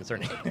is probably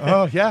concerning.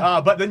 Oh,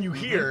 yeah. But then you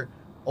hear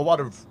a lot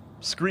of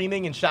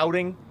screaming and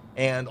shouting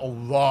and a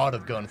lot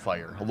of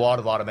gunfire, a lot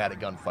of automatic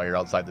gunfire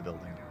outside the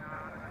building.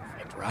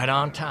 Right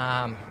on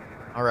time.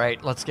 All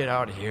right, let's get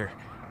out of here.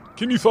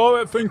 Can you thaw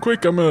that thing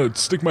quick? I'm gonna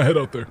stick my head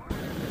out there.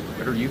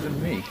 Better you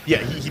than me. Yeah,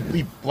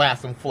 he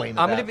blasts some flame.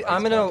 I'm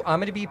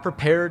gonna be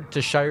prepared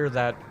to shire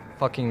that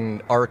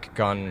fucking arc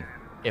gun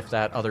if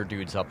that other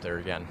dude's up there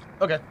again.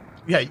 Okay.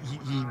 Yeah,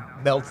 he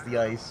melts the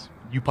ice.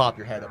 You pop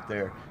your head up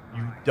there.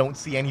 You don't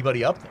see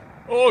anybody up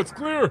there. Oh, it's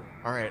clear.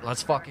 All right,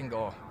 let's fucking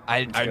go.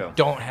 I go.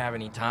 don't have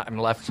any time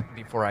left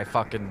before I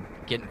fucking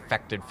get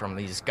infected from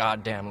these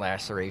goddamn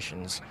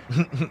lacerations.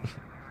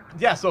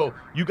 Yeah, so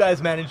you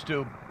guys managed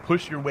to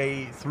push your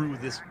way through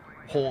this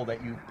hole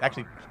that you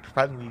actually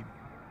surprisingly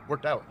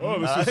worked out. Oh,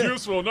 this is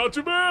useful. Not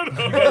too bad.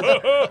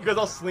 You guys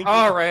all slinky.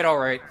 All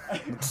right.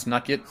 Let's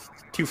not get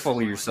too full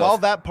of yourself. While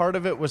that part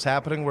of it was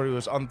happening, where he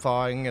was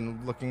unthawing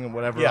and looking at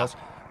whatever Yeah. else,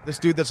 this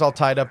dude that's all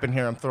tied up in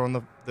here, I'm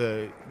throwing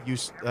the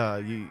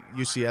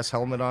UCS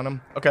helmet on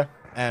him. Okay.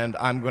 And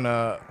I'm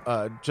gonna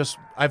I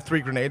have 3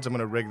 grenades. I'm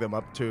gonna rig them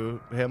up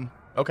to him.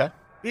 Okay.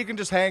 He can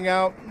just hang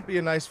out, be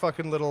a nice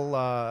fucking little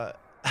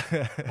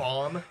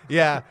Bomb.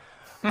 yeah.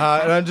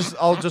 And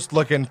I'll just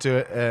look into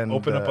it and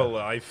Open up a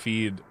live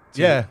feed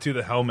to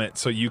the helmet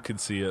so you can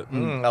see it.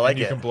 I like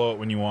You it. can blow it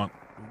when you want.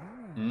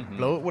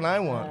 blow it when I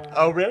want.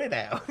 Oh, really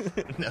now?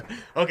 No.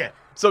 Okay.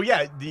 So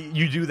yeah,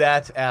 you do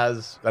that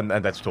as, and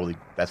that's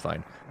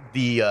fine.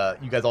 You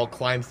guys all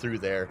climb through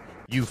there.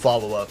 You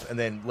follow up, and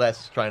then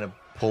Les trying to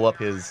pull up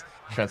his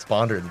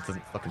transponder, and it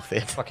doesn't fucking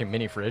fit. Fucking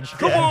mini fridge.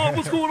 Come on,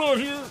 what's going on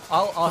here?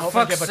 I'll help him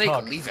fuck's give a sake,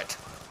 talk. leave it.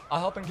 I'll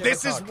help him give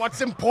This a is talk.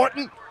 what's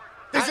important.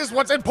 This is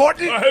what's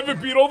important. I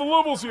haven't beat all the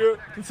levels yet.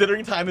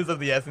 Considering time is of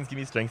the essence, give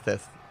me a strength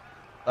test.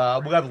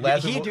 We'll have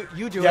Les. You do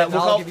Yeah, it, and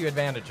we'll I'll call- give you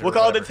advantage. or We'll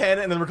call it a whatever. 10,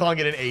 and then we're calling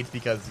it an 8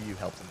 because you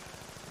helped him.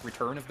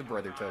 Return of the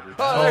Brother Tutter.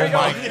 Oh, there you go.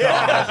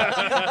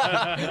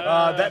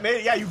 That made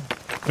it. Yeah, you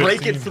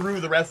break it through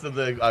the rest of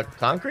the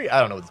concrete. I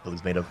don't know what this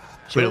building's made of.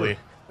 Clearly,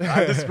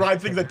 I describe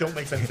things that don't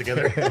make sense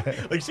together,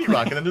 like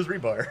sheetrock, and then there's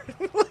rebar.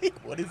 Like,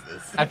 what is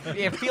this? I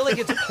feel like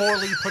it's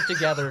poorly put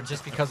together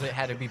just because it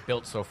had to be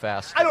built so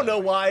fast. I don't know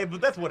why,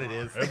 but that's what it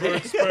is. Ever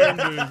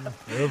expanding.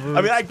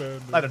 I mean, I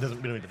don't we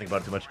don't need to think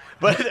about it too much.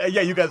 But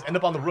yeah, you guys end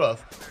up on the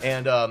roof,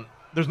 and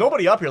there's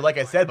nobody up here, like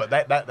I said. But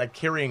that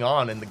carrying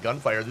on and the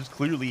gunfire, there's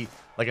clearly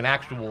like an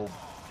actual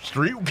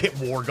street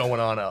war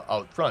going on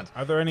out front.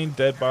 Are there any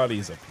dead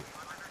bodies up here?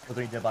 Are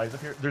there any dead bodies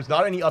up here? There's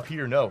not any up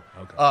here, no.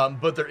 Okay.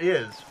 But there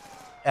is,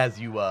 as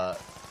you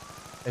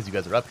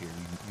guys are up here,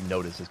 you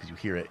notice this because you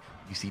hear it.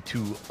 You see 2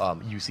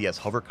 UCS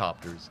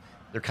hovercopters.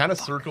 They're kind of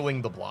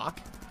circling the block.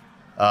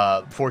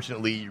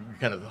 Fortunately, you're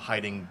kind of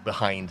hiding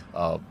behind.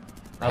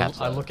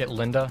 I look at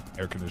Linda.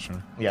 Air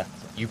conditioner. Yeah.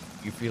 You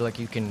feel like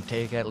you can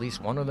take at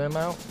least one of them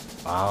out?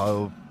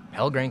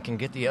 Helgrain can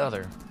get the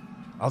other.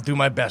 I'll do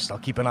my best. I'll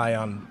keep an eye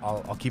on.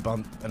 I'll keep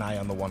an eye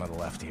on the one on the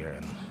left here,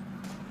 and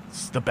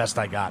it's the best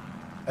I got.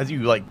 As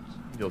you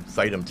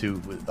sight him too,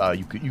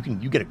 you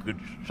get a good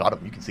shot of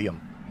him. You can see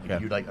him. Okay.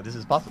 You're like, this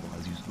is possible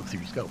as you look through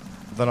your scope.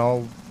 Then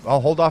I'll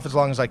hold off as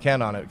long as I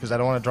can on it because I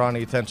don't want to draw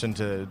any attention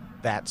to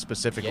that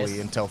specifically Yes.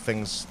 until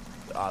things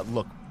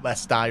look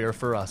less dire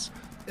for us.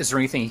 Is there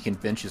anything he can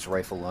bench his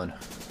rifle on?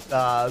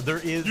 There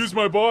is. Use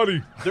my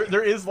body.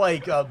 There is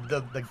like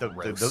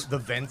Gross. the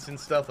vents and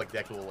stuff, like the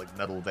actual like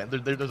metal vent.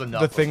 There's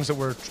enough. The things that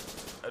we're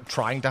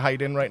trying to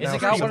hide in right Is now.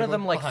 it got one of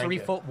them Behind like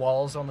it. 3-foot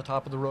walls on the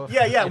top of the roof?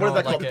 Yeah. You What is know,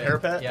 that called? like The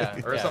parapet? Yeah.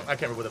 Or yeah. something. I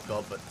can't remember what it's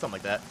called, but something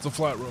like that. It's a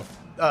flat roof.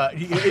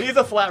 It is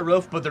a flat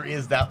roof, but there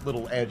is that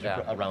little edge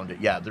Yeah. around it.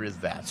 Yeah, there is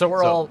that. So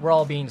we're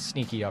all being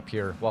sneaky up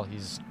here while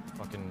he's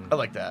fucking. I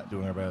like that.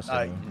 doing our best.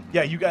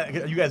 Yeah, you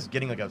guys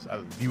getting like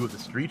a view of the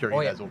street, or are Oh,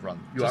 you yeah. guys over on?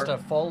 You Just are? a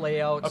full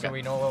layout Okay. so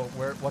we know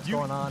what's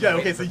going on. Yeah, and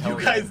okay, wait so for you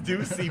Helgrain. guys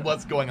do see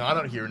what's going on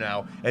out here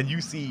now, and you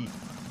see.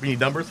 We need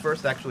numbers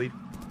first, actually.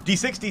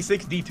 D6,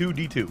 D6, D2,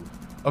 D2.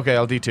 Okay,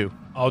 I'll D2.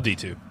 I'll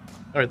D2. All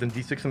right, then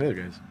D6 on the other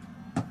guys.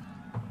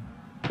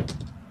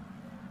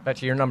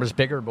 Bet you your number's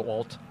bigger, but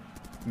Walt.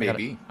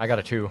 Maybe. I got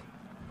a 2.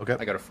 Okay.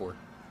 I got a 4.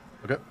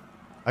 Okay.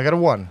 I got a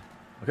 1.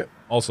 Okay.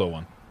 Also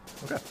 1.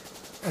 Okay.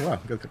 Oh wow,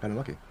 you guys got kind of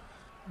lucky.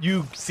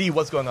 You see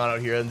what's going on out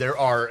here, and there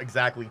are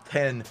exactly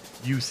 10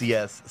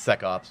 UCS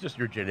sec ops, just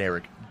your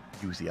generic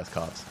UCS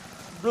cops.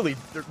 Really,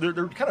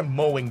 they're kind of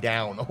mowing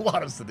down a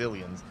lot of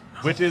civilians,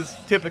 which is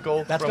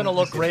typical. That's from gonna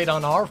look UCS. great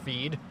on our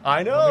feed. I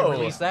When know. we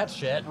release that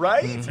shit.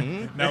 Right?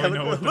 Now we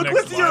know what the Look next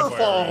what's your live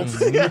fault.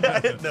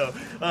 wire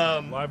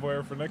No. Live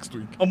wire for next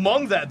week.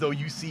 Among that, though,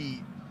 you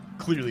see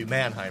clearly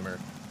Mannheimer.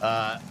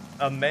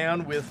 A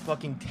man with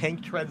fucking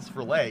tank treads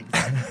for legs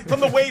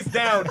from the waist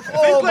down.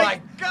 Oh Think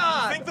my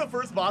God. Think the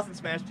first boss in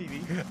Smash TV.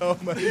 Oh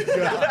my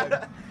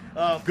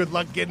god. Good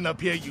luck getting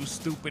up here, you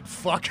stupid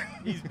fuck.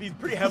 He's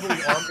pretty heavily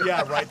armed.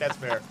 Yeah, right. That's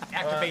fair.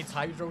 Activates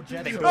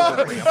hydrojet.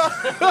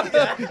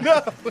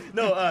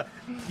 No,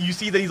 you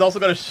see that he's also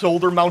got a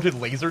shoulder-mounted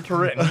laser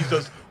turret, and he's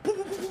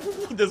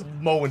just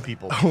mowing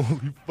people.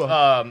 Holy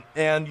fuck.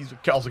 And he's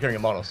also carrying a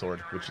mono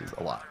sword, which is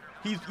a lot.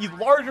 He's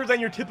larger than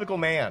your typical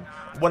man.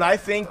 When I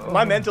think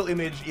my mental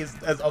image is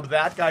as of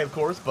that guy, of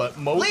course, but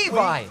mostly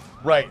Levi!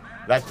 Right,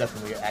 that's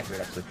definitely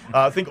accurate. Actually,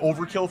 think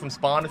Overkill from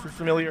Spawn, if you're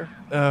familiar.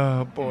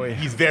 Oh boy.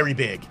 He's very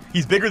big.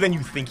 He's bigger than you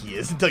think he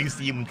is until you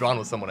see him drawn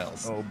with someone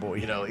else. Oh, boy.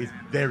 You know, he's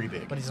very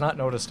big. But he's not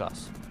noticed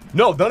us.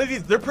 No, none of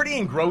these. They're pretty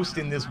engrossed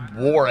in this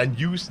war, and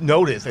you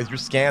notice as you're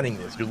scanning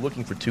this, you're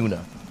looking for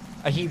tuna.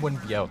 He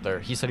wouldn't be out there.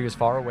 He said he was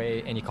far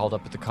away, and he called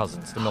up with the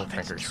cousins, the milk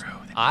drinkers.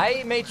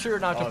 I made sure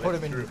not to put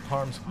him in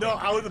harm's way. No,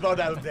 I was about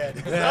to have him dead.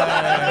 But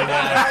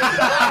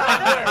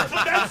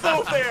that's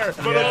so fair.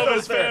 But all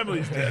his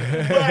family's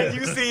dead. But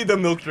you see the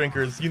milk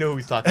drinkers. You know who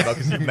he's talking about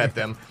because you've met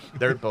them.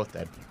 They're both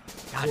dead.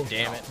 God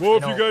damn it. Well,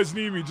 if you guys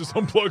need me, just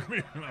unplug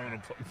me. I'm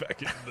gonna plug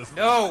back into this.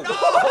 No!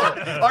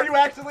 Are you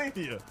actually?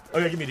 Yeah.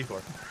 Okay, give me a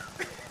D4.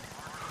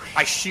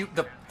 I shoot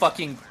the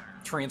fucking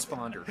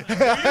transponder.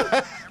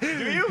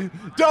 Do you?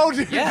 Don't!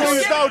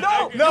 Yes. Don't!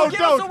 No, No, give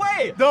don't! us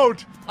away.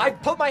 Don't! I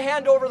put my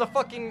hand over the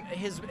fucking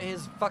his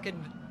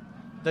fucking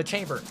the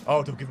chamber.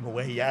 Oh, don't give him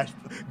away. Yeah,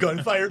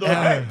 gunfire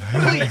though.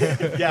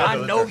 Please. Yeah, I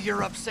no, know that's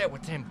you're upset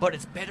with him, but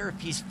it's better if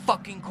he's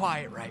fucking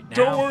quiet right now.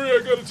 Don't worry,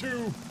 I got a 2.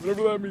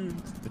 Whatever that means.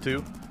 the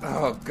 2.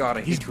 Oh god,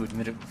 I hate to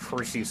admit it,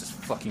 Perseus is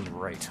fucking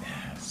right.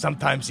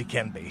 Sometimes he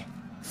can be.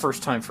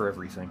 First time for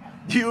everything.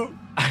 You.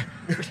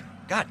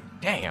 God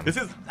damn. This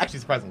is actually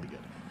surprisingly good.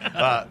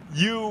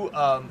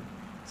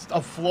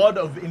 A flood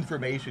of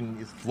information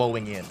is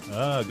flowing in.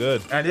 Ah,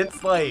 good. And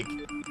it's like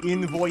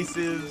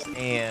invoices,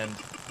 and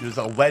there's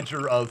a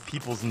ledger of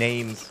people's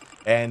names,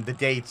 and the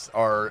dates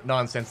are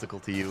nonsensical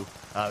to you.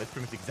 It's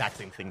pretty much the exact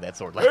same thing that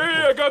sword. Hey,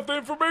 I got the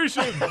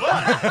information.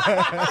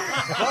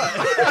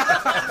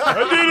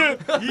 I did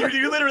it.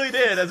 You literally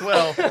did as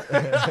well.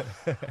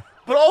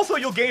 But also,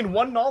 you'll gain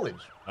 1 knowledge.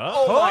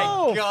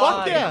 Oh my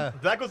god. Fuck yeah!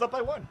 That goes up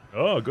by 1.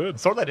 Oh, good.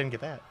 Swordlight didn't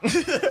get that.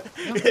 That's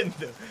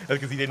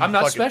because he didn't. I'm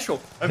not fucking- special.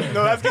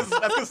 No, that's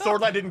because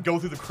Swordlight didn't go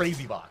through the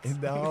crazy box.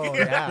 No,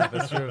 yeah,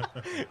 that's true.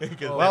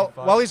 'Cause Well,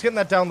 while he's getting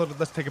that downloaded,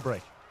 let's take a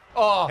break.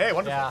 Oh, Hey,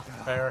 wonderful. yeah,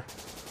 fair.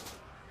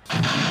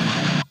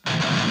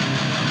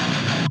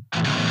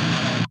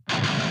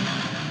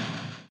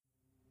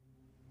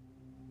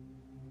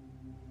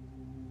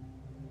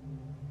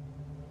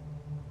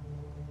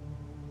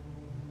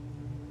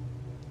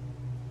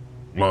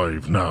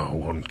 Live now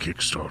on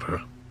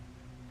Kickstarter.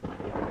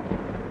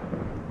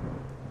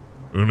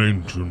 An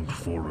ancient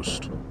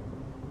forest,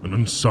 an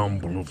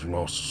ensemble of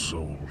lost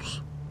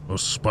souls, a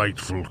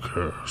spiteful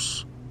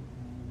curse.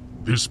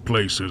 This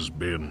place has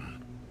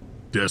been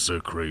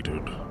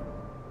desecrated.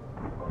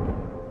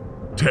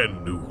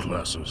 10 new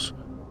classes,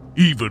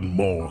 even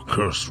more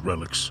cursed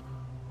relics,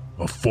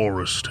 a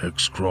forest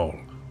hex crawl,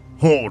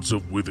 hordes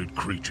of withered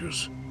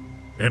creatures,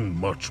 and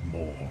much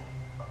more.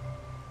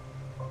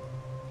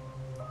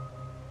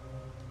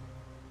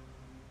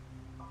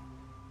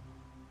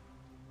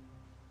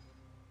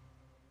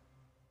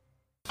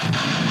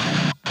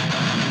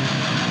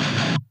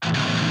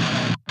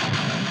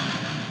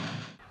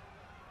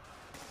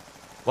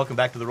 Welcome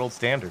back to the World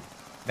Standard.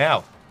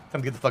 Now,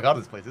 time to get the fuck out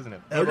of this place, isn't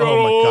it? I got Oh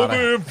my all God,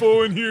 the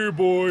info in here,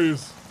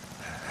 boys.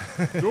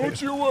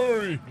 Don't you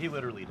worry. He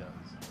literally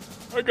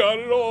does. I got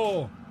it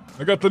all.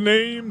 I got the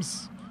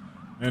names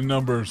and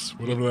numbers,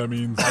 whatever that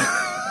means.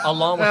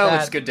 Along with Well,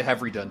 that, it's good to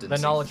have redundancy.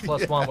 the knowledge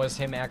plus 1 was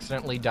him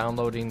accidentally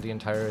downloading the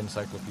entire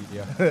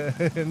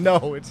encyclopedia.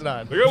 No, it's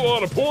not. They got a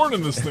lot of porn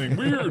in this thing.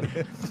 Weird.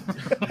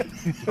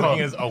 Putting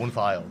his own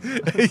files.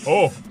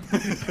 Oh,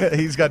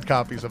 He's got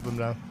copies of them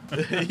now.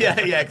 Yeah,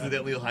 he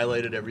accidentally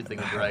highlighted everything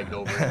and dragged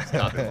over and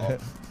stopped it all.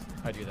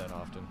 I do that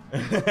often.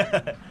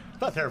 It's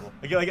not terrible.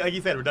 Like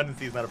you said,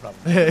 redundancy is not a problem.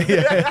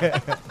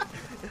 Except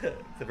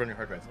for on your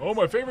hard drives. oh,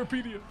 my favorite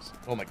PDFs.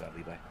 Oh my god,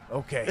 Levi.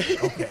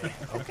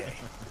 Okay.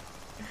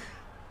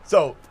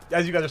 So,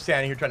 as you guys are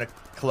standing here trying to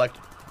collect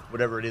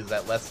whatever it is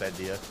that Les said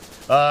to you,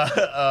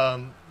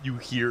 you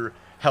hear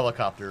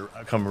helicopter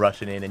come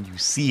rushing in, and you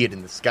see it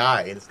in the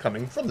sky, and it's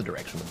coming from the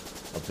direction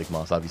of Big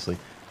Moss, obviously.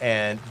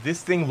 And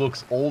this thing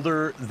looks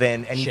older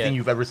than anything Shit.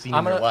 you've ever seen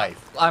in your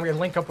life. I'm gonna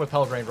link up with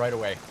Pelgrane right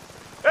away.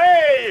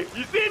 Hey,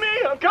 you see me?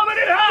 I'm coming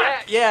in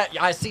hot. Yeah,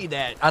 I see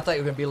that. I thought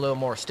you were gonna be a little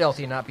more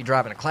stealthy and not be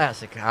driving a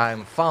classic.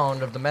 I'm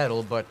fond of the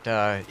metal, but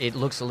it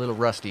looks a little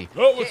rusty.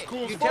 Oh, looks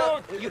cool as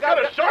fuck. You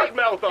got a shark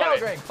mouth on it.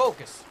 Pelgrane,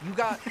 focus. You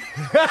got.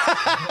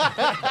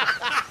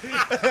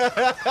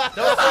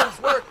 Those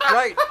things work,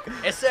 right?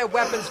 It said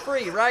weapons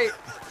free, right?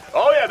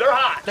 Oh yeah, they're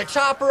hot. The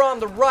chopper on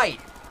the right,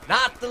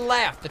 not the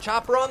left. The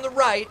chopper on the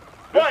right.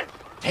 Right,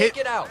 Take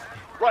it out.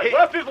 right.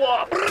 Left is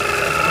law.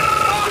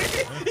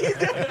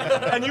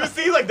 And you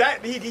see, like,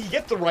 that, he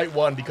gets the right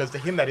one, because to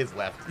him that is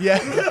left. Yeah.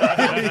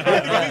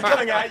 Because he's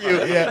coming at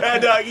you. Yeah.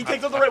 And he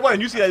takes out the right one,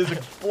 and you see that there's an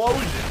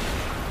explosion.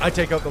 I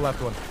take out the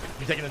left one.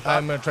 You're taking a shot?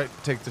 I'm gonna try to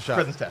take the shot.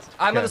 Presence test.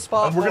 I'm gonna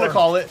spot. And we're for going to him.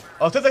 call it.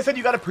 Oh, since I said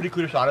you got a pretty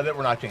clear shot of it,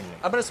 we're not changing it.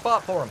 I'm gonna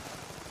spot for him.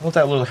 Won't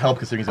that little help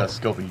considering he's got a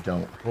scope and you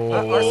don't?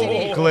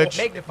 RCD. Glitch.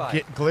 Magnify.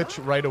 Get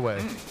glitch right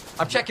away.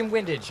 I'm checking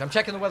windage. I'm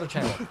checking the weather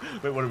channel.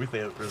 Wait, what did we say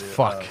earlier?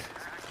 Fuck.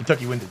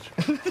 Kentucky windage.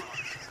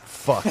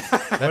 Fuck.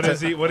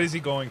 What is he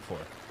going for?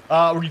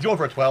 We're going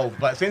for a 12,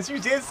 but since you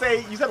did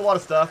say, you said a lot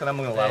of stuff, and I'm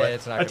going to allow Yeah, it.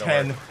 it's not a gonna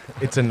 10. work.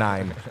 It's a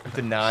 9. It's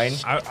a 9.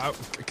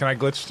 Can I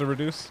glitch to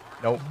reduce?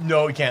 Nope.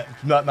 No, you can't.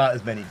 Not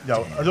as many.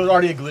 No, there's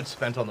already a glitch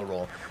spent on the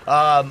roll.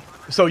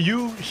 So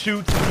you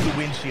shoot through the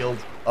windshield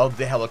of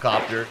the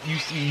helicopter.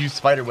 You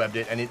spider webbed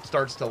it, and it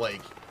starts to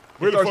like.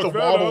 Where It the starts to fuck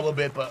that wobble a up? little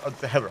bit, but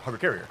it's a hover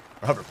carrier.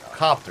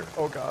 hovercopter.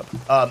 Oh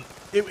god.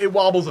 It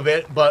wobbles a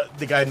bit, but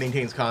the guy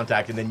maintains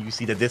contact, and then you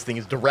see that this thing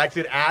is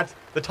directed at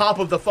the top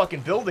of the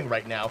fucking building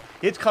right now.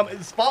 It's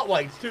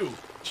spotlights too,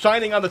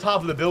 shining on the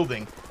top of the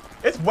building.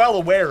 It's well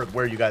aware of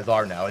where you guys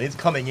are now, and it's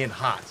coming in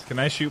hot. Can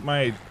I shoot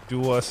my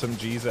dual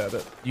SMGs at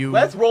it?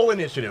 Let's roll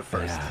initiative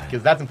first,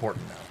 because that's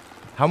important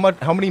now.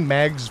 How many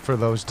mags for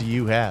those do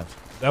you have?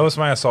 That was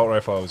my assault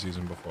rifle I was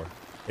using before.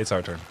 It's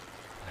our turn.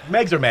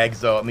 Mags are mags,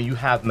 though. I mean, you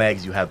have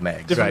mags, you have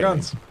mags. Different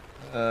guns.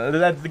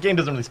 The game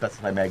doesn't really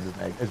specify mags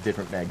as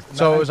different mags.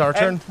 So it was our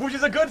turn? Which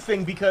is a good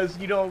thing, because,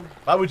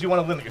 why would you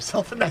want to limit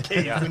yourself in that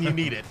case when you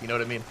need it? You know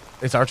what I mean?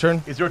 It's our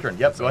turn? It's your turn.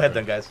 Yep, go ahead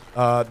then, guys.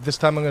 This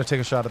time I'm going to take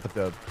a shot at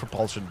the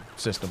propulsion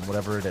system,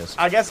 whatever it is.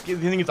 I guess you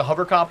think it's a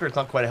hovercopter. It's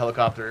not quite a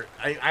helicopter.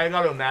 I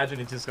got to imagine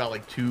it's just got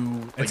like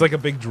two... It's like a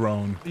big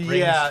drone. Rings.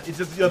 Yeah, it's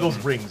just those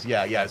rings.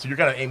 Yeah. So you're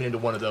kind of aiming into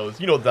one of those.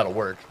 You know that'll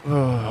work. I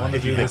want to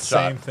do the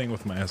same thing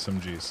with my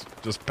SMGs.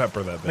 Just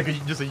pepper that thing.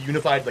 Like just a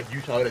unified, like you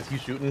shot it as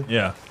he's shooting?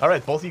 Yeah. All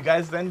right, both of you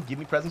guys then, give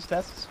me presence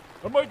tests.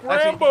 I'm like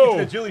Actually, Rambo! it's an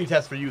agility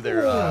test for you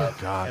there, God,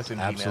 SMG,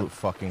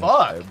 absolute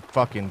man.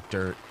 fucking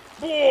dirt.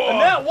 And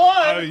that one!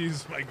 I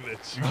use my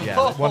glitch. Yeah,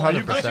 100%. Are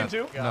you glitching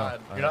too?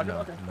 God, You're not no,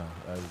 okay. no.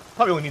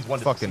 Probably only needs one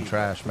to Fucking succeed.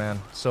 trash, man.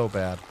 So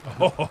bad.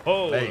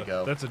 Oh, there you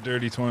go. That's a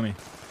dirty 20.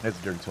 That's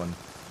a dirty 20.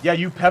 Yeah,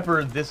 you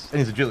pepper this, and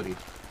it's agility.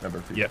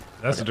 Remember? For you. Yep,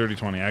 that's a dirty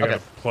 20. I got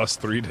a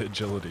 +3 to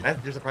agility.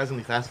 You're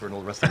surprisingly fast for an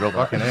old rusty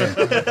robot. Fucking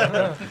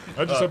A.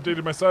 I just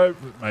updated my site.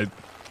 My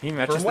He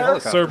matches the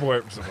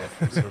Firmware?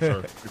 helicopter.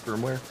 Server.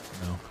 Firmware?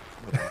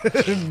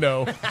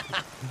 No.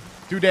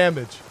 Do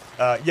damage.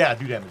 Yeah,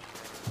 do damage.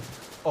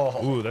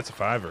 Oh. Ooh, that's a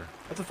 5er.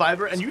 That's a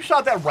 5er, and you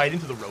shot that right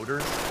into the rotor.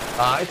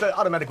 It's an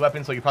automatic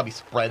weapon, so you probably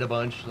spread a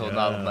bunch, so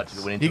not much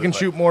to win into He can it,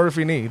 shoot more if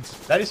he needs.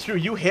 That is true.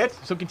 You hit,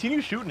 so continue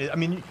shooting it. I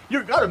mean,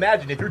 you gotta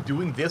imagine if you're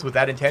doing this with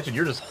that intention,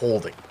 you're just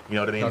holding. You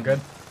know what I mean? Sound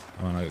good?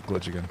 I want to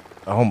glitch again.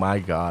 Oh my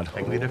god.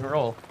 Technically a different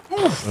roll.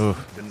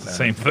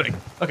 Same thing.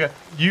 Okay.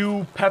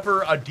 You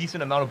pepper a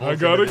decent amount of bullets.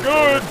 I got it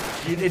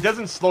good. It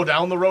doesn't slow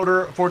down the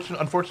rotor,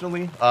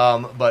 unfortunately.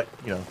 But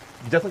you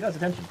definitely got his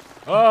attention.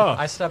 Oh,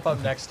 I step up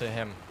next to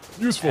him.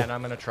 Useful. And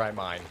I'm gonna try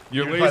mine.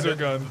 Your You're gonna laser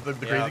try gun. the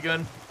crazy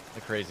gun.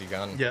 The crazy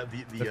gun. Yeah,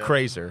 The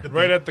crazer.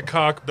 Right at the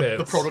cockpit.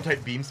 the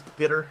prototype beam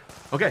spitter.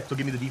 Okay, so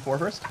give me the D4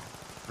 first.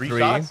 Three Three.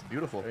 shots.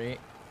 Beautiful. 3.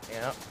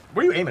 Yeah.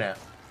 Where are you aiming at?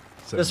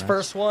 This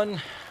first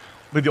one,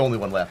 We're the only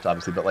one left,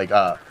 obviously. But like,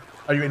 are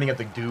you aiming at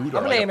the dude?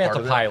 I'm gonna aim at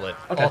the pilot.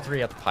 Okay. All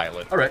 3 at the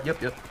pilot. All right.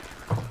 Yep.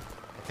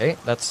 Okay,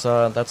 that's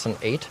an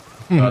 8.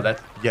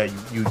 That's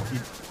you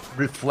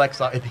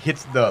reflects. It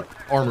hits the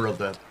armor of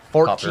the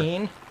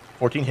 14 copter.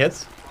 14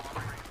 hits.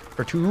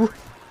 for 2.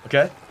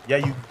 Okay. Yeah,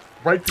 you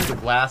right through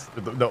the glass,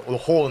 the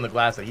hole in the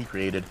glass that he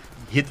created.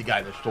 You hit the guy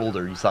in the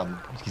shoulder. You saw him.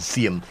 You can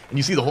see him, and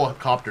you see the whole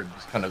copter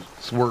just kind of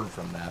swerve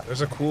from that.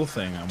 There's a cool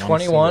thing. I want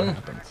 21 to see what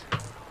happens.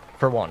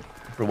 for 1.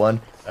 For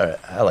one. All right,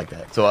 I like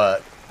that. So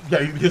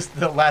you just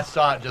the last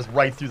shot just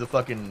right through his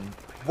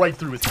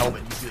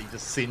helmet. You see that he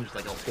just singed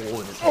like a hole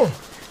in his head,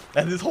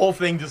 and this whole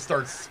thing just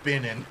starts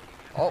spinning.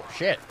 Oh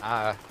shit!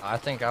 I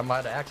think I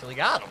might have actually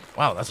got him.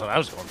 Wow, that's what I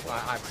was going for.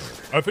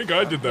 I think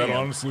I did that,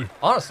 honestly.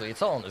 Honestly,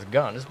 it's all in his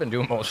gun. It's been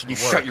doing most of the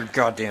You work. shut your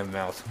goddamn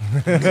mouth.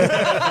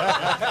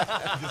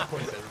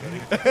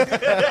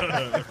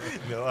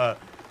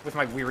 With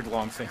my weird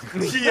long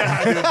fingers.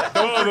 Yeah.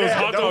 Oh, those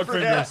hot dog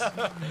fingers.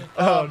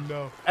 Oh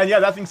no. And yeah,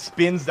 that thing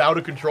spins out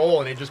of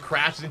control and it just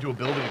crashes into a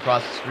building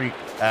across the street.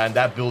 And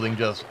that building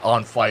just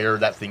on fire.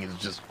 That thing is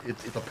just,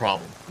 it's a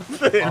problem.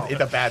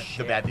 It's a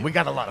bad deal. We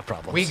got a lot of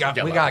problems. We got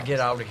to get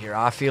out of here.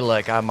 I feel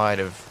like I might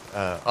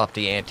have upped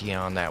the ante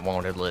on that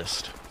wanted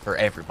list for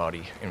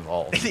everybody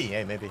involved.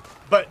 Yeah, maybe.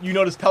 But you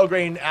notice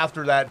Pelgrane,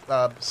 after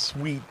that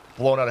sweet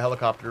blown out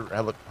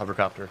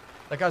hovercopter.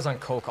 That guy's on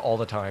coke all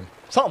the time.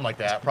 Something like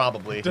that,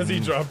 probably. Does he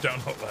drop down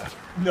a ladder?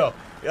 No.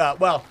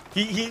 Well,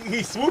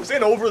 he swoops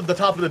in over the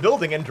top of the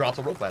building and drops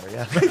a rope ladder,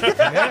 yeah.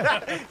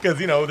 Because,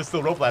 there's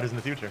still rope ladders in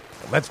the future.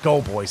 Let's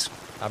go, boys.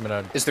 I'm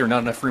gonna. Is there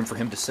not enough room for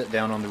him to sit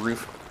down on the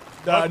roof?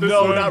 No,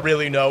 not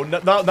really, no.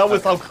 Not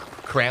with how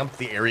cramped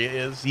the area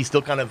is. He's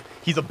still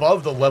he's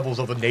above the levels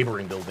of the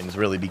neighboring buildings,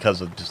 really,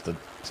 because of just the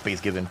space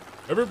given.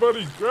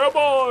 Everybody, grab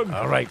on!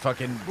 All right,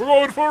 fucking We're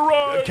going for a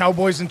ride!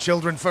 cowboys and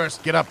children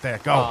first. Get up there.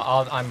 Go.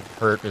 I'm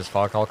hurt as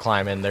fuck. I'll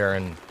climb in there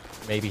and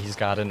maybe he's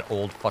got an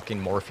old fucking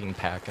morphine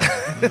pack.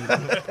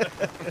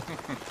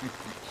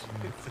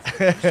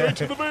 Straight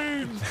to the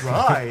veins!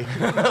 Dry.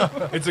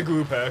 It's a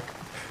glue pack.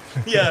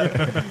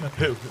 Yeah.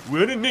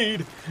 We're in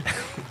need.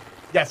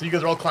 Yeah, so you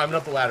guys are all climbing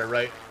up the ladder,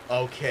 right?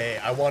 Okay,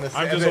 I want to say...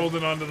 I'm just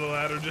holding onto the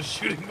ladder, just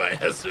shooting my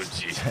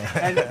SMG.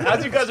 And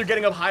as you guys are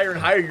getting up higher and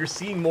higher, you're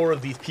seeing more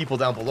of these people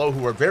down below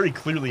who are very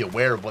clearly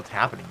aware of what's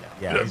happening now.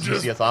 Yeah, these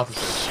UCS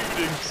officers.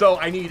 Shooting. So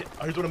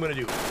here's what I'm going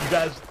to do. You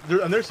guys,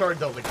 they're starting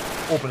to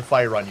open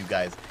fire on you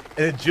guys.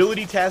 An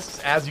agility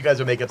test, as you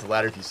guys are making up the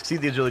ladder, if you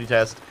succeed the agility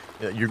test,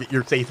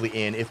 you're safely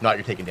in. If not,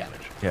 you're taking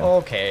damage. Yeah.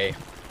 Okay.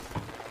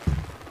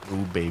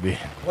 Ooh, baby.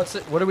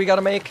 What do we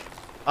gotta make?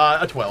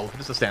 A 12,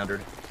 just a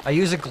standard. I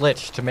use a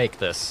glitch to make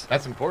this.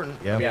 That's important.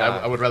 Yeah. I mean,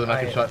 I would rather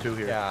not get shot too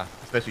here. Yeah.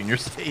 Especially in your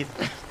state.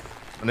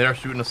 And they are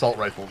shooting assault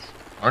rifles,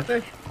 aren't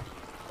they?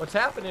 What's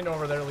happening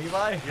over there,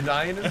 Levi? You're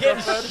dying and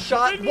Getting stuff, bud?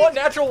 shot. What,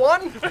 natural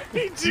one? I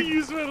need to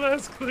use my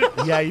last clip.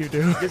 Yeah, you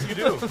do. Yes, you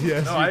do.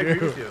 Yes, no, you I agree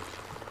do. with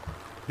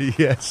you.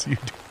 Yes, you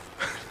do.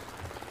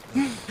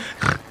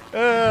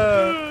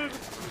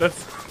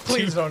 That's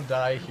Please don't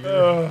die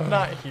here.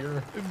 Not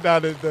here.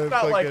 Not in the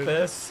Not like fucking-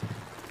 this.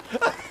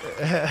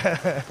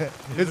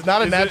 It's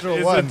not a natural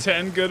is one. Is a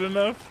 10 good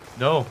enough?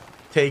 No.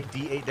 Take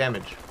D8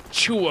 damage.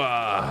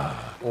 Chua.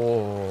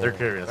 Oh, They're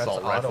carrying that's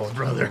assault auto, rifles,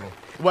 brother. too.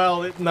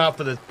 Well, not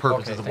for the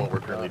purposes Okay, of thank what we're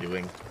you, currently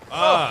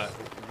God.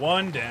 doing.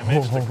 1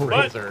 damage. But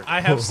Razor.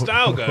 I have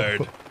Style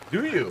Guard.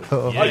 Do you?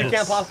 Oh. Oh, you Yes.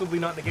 can't possibly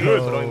not negate it,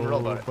 so don't even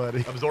roll Oh, about it.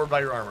 buddy. Absorbed by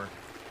your armor.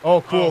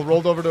 Oh, cool.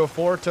 Rolled over to a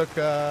 4. Took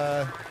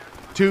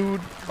 2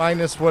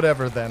 minus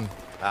whatever then.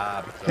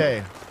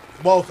 Okay.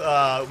 Well,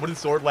 what did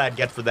Sword Lad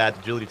get for that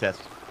agility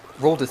test?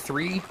 Rolled a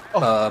 3,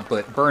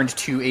 but burned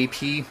 2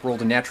 AP,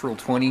 rolled a natural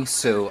 20,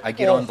 so I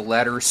get on the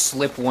ladder,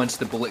 slip once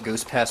the bullet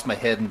goes past my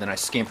head, and then I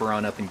scamper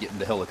on up and get in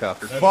the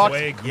helicopter. Fuck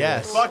way cool.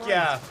 yes. Fuck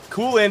yeah.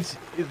 Coolant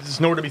is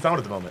nowhere to be found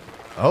at the moment.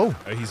 Oh.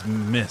 He's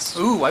missed.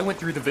 Ooh, I went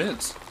through the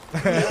vents.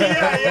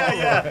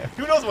 yeah.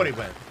 Who knows what he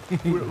went?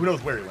 Who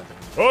knows where he went?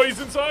 Oh, he's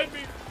inside me.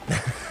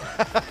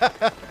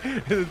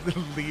 The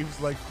leaves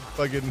like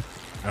fucking.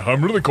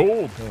 I'm really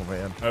cold. Oh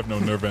man. I have no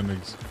nerve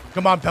endings.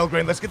 Come on,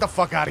 Pelgrane, let's get the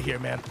fuck out of here,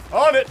 man.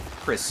 On it!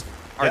 Chris,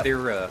 are Yep.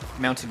 there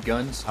mounted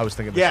guns? I was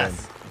thinking the Yes.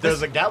 same.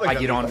 There's a Gatling I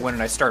gun get on nearby.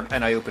 one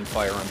and I open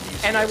fire on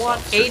these. And I want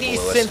officers 80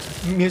 below us.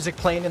 synth music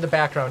playing in the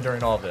background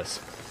during all this.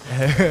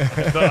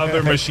 The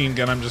other machine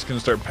gun, I'm just gonna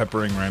start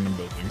peppering random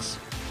buildings.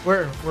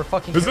 We're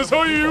fucking. Is this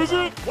how you people use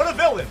now. it? What a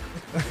villain!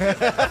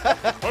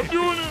 I'm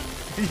doing it.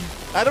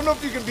 I don't know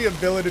if you can be a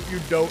villain if you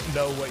don't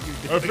know what you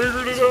do. I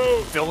figured it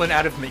out. Villain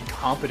out of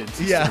incompetence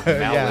Yeah, instead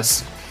of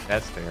malice.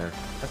 That's fair.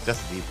 That's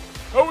just deep.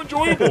 How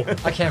enjoyable.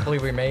 I can't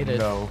believe we made it.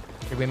 No.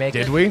 Did we make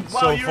it? Did we?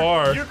 Well,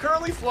 far. You're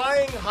currently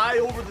flying high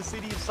over the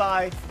city of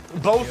Psy.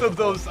 Both of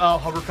those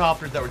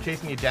hovercopters that were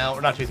chasing you down,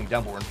 or not chasing you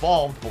down, but were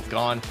involved, both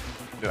gone,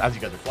 as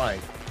you guys are flying.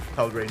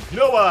 Pelgrane,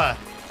 I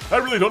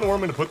really don't know where I'm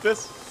going to put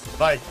this.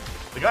 Like,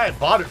 the guy I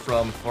bought it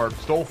from, or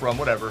stole from,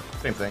 whatever,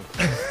 same thing.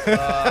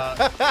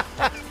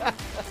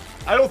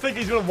 I don't think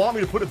he's going to want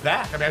me to put it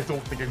back. I mean, I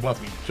don't think he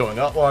wants me showing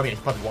up. Well, I mean,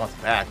 he probably wants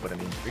it back, but I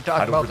mean... You're I talking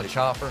don't about the really-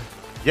 chopper?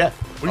 Yeah.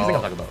 What do you think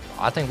I'm talking about?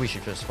 I think we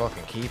should just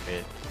fucking keep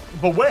it.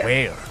 But where?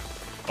 Where?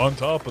 On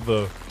top of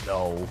the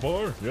No.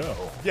 bar, yeah.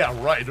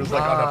 Yeah, right. There's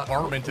like an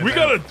apartment in We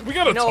there.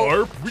 got a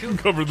tarp. We can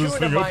cover this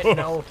thing up. might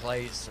know a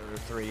place or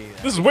 3.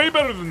 This is way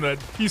better than that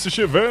piece of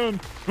shit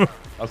van.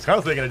 I was kind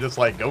of thinking of just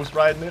like ghost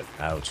riding it.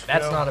 Ouch.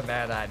 That's not a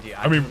bad idea.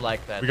 I mean, do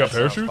like that. we got That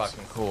sounds parachutes?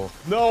 fucking cool.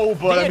 No,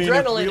 but The I mean, if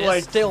adrenaline we is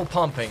like still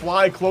pumping.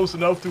 fly close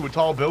enough to a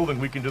tall building,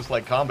 we can just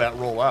like combat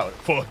roll out.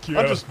 Fuck yeah.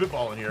 I'm just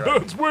spitballing here.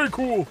 That's way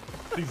cool.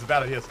 I think it's a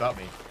bad idea to stop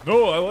me.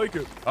 No, I like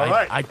it. All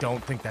right. I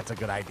don't think that's a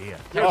good idea.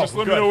 Yeah, just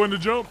let me good. know when to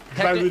jump.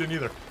 I really didn't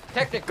either.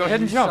 Technically, Go ahead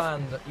and you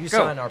jump. you Go.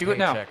 sign our Do it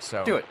now. paycheck,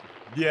 so. Do it.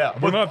 Yeah,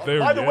 We're not there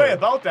By the yet. way,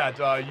 about that,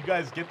 you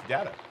guys get the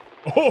data.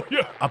 Oh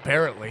yeah,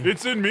 Apparently.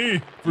 it's in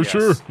me for Yes.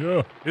 sure.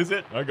 Yeah, Is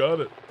it? I got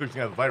it. Looks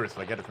like a virus if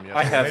I get it from you.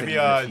 I have Maybe,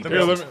 it, even if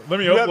you Here, don't. let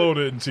me you have upload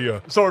it and see ya.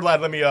 Sword Lad,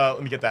 let me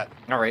get that.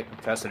 All right,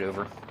 pass it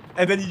over.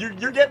 And then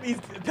you're getting these.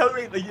 Tell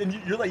me, like, and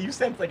you're like you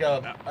sent like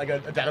a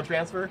data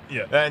transfer.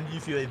 Yeah. And you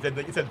see that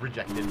it says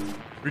rejected.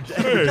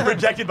 Hey.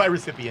 Rejected by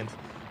recipient.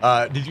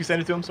 Did you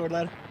send it to him, Sword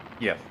Lad?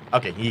 Yeah.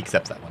 Okay, he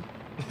accepts that one.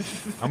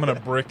 I'm gonna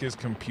brick his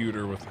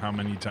computer with how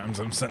many times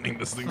I'm sending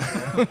this thing.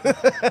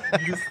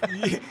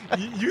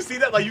 You see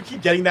that, like, you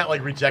keep getting that,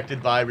 like,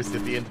 rejected by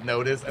recipient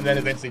notice, and then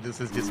eventually this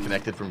is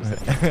disconnected from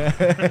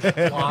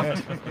recipient.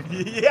 Blocked.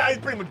 Yeah, he's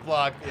pretty much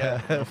blocked.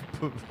 Yeah.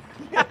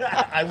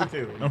 I would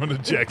too. I'm gonna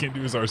jack into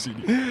his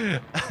RCD.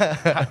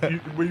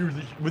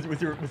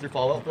 With your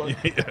Fallout plug?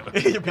 Yeah.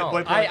 Your No,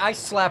 pinpoint plug? I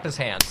slap his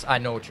hands. I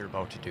know what you're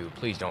about to do.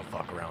 Please don't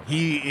fuck around.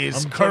 He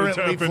is I'm trying to tap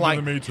currently into flying.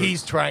 the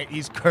Matrix.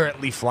 He's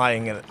currently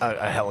flying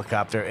a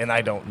helicopter, and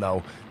I don't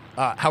know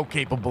how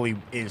capable he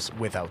is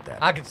without that.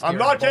 I can steer I'm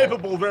not a ball.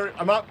 capable.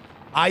 I'm not.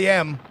 I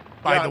am,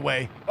 by Yeah. the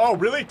way. Oh,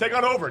 really? Take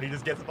on over. And he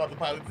just gets up on the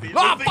pilot seat.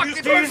 Oh, This thing fuck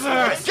is Jesus!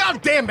 perfect.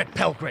 God damn it,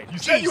 Pelgrane. You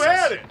said you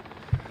had it.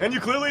 And you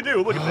clearly do.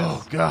 Look at this.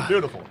 Oh, God.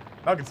 Beautiful.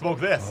 I can smoke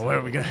this. Where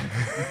are we gonna?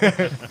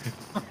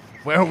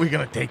 Where are we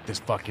gonna take this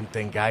fucking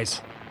thing,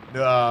 guys?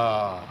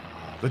 The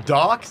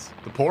docks?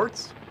 The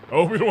ports?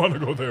 Oh, we don't want to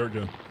go there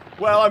again.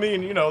 Well, I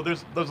mean,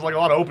 there's like a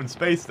lot of open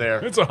space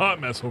there. It's a hot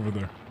mess over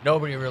there.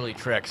 Nobody really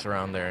treks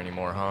around there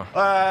anymore, huh?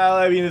 Well,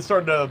 I mean, it's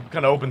starting to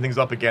kind of open things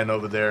up again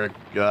over there.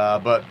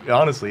 But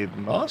honestly,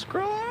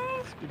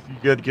 Mosscroft,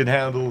 if you can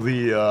handle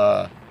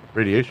the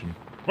radiation.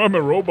 I'm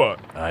a robot.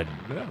 Yeah,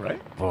 right?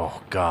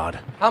 Oh God.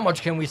 How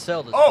much can we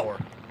sell this Oh! for?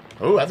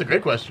 Oh, that's a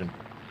great question.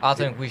 I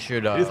think we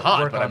should It is hot,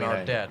 work but I on mean, our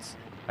I- debts.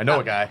 I know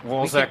a guy.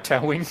 Walzak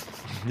Towing.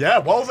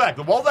 Yeah, Walzak.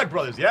 The Walzak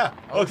brothers, yeah.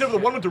 Oh, except for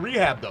the one went to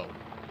rehab, though.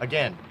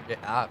 Again.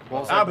 Yeah,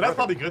 But that's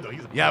probably good, though.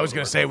 He's a Yeah, I was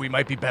gonna say we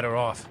might be better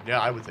off. Yeah,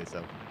 I would say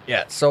so.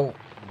 yeah. So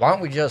why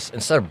don't we just,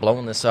 instead of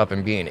blowing this up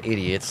and being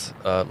idiots,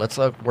 let's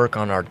work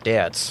on our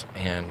debts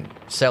and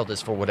sell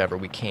this for whatever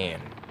we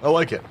can. I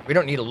like it. We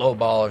don't need to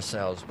lowball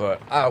ourselves,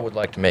 but I would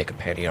like to make a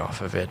penny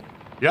off of it.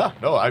 Yeah,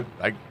 no, I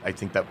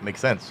think that makes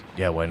sense.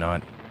 Yeah, why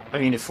not? I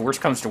mean, if worse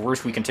comes to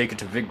worse, we can take it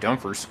to Big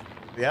Dumpers.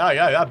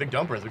 Yeah, Big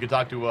Dumpers. We could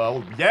talk to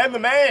old Yan the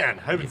Man.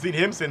 I haven't seen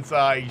him since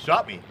he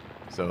shot me.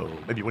 So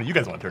maybe one of you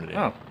guys want to turn it in.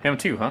 Oh, him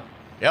too, huh?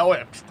 Yeah,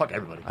 well, fuck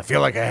everybody. I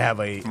feel like I have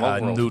a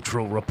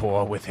neutral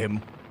rapport with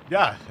him.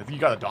 Yeah, I think you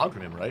got a dog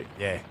from him, right?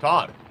 Yeah.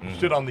 Todd.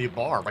 Shit on the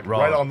bar, like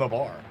right on the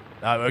bar.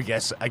 I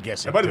guess.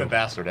 It might have been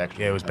Bastard,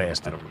 actually. Yeah, it was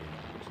Bastard. I don't really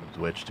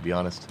know which, to be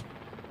honest.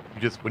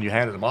 You just, when you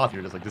handed him off,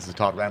 you're just like, this is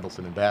Todd Randallson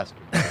and Bastard.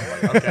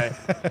 I'm like,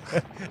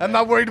 okay. I'm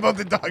not worried about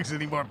the dogs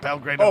anymore, pal.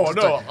 Great. Oh,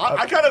 no.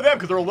 I kind of am,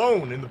 because they're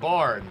alone in the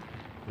bar. And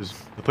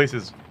the place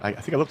is, I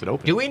think I left it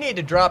open. Do we need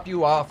to drop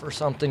you off or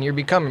something? You're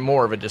becoming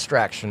more of a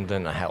distraction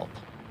than a help.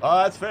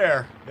 That's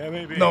fair. Yeah,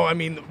 maybe. No, I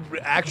mean,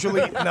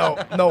 actually,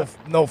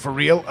 no, for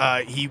real.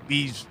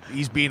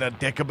 He's being a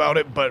dick about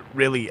it, but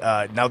really,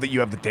 now that you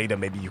have the data,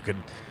 maybe you could.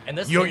 And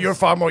you're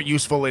far more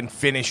useful in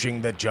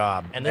finishing the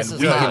job. And this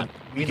is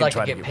we'd like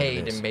to get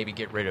paid and maybe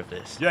get rid of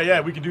this. Yeah,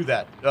 we can do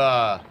that.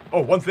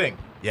 One thing.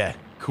 Yeah.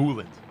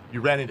 Coolant. You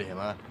ran into him,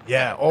 huh?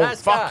 Yeah. Oh,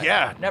 nice fuck guy.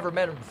 yeah. Never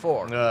met him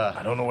before.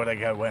 I don't know where that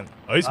guy went.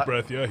 Ice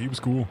Breath, yeah, he was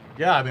cool.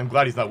 Yeah, I mean, I'm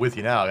glad he's not with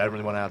you now. I don't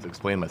really want to have to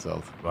explain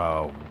myself.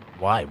 Wow.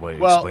 Why?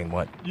 Explain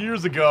what?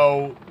 Years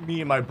ago, me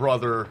and my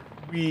brother,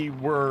 we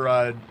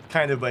were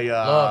kind of a...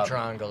 love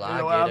triangle, I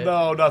get it.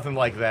 No, nothing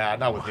like that.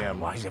 Not with him.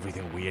 Why is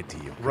everything weird to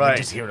you? Right.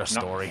 Just hearing a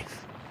story.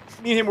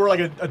 Me and him were like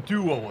a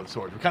duo of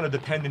sorts. We're kind of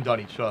dependent on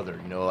each other,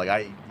 you know?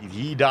 Like, if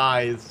he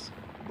dies,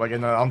 like,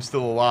 and I'm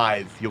still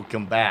alive, he'll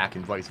come back,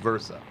 and vice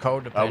versa.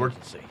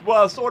 Codependency.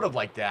 Well, sort of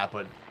like that,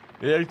 but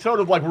it's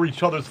sort of like we're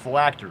each other's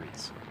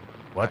phylacteries.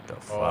 What the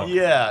fuck?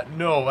 Yeah,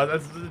 no,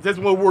 that's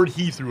one word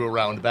he threw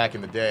around back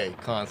in the day,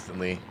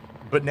 constantly.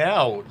 But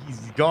now, he's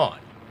gone.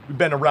 We've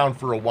been around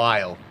for a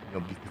while,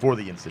 before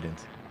the incident.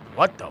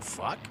 What the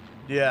fuck?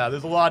 Yeah,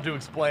 there's a lot to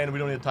explain. We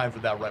don't have time for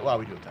that right. Well,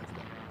 we do have time for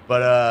that.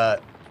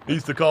 But, they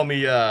used to call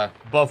me,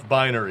 Buff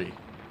Binary.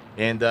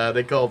 And,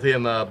 they called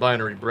him,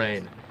 Binary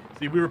Brain.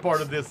 See, we were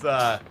part of this,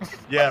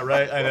 yeah,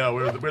 right? I know,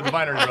 we're the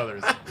Binary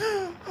Brothers.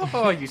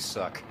 Oh, you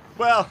suck.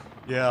 Well,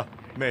 yeah,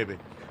 maybe.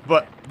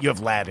 But you have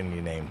lad in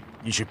your name.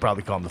 You should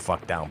probably call him the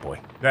fuck down boy.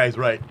 Yeah, he's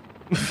right.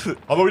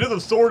 Although he does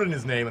have sword in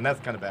his name, and that's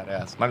kind of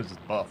badass. Mine was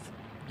just Buff.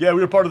 Yeah, we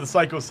were part of the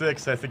Psycho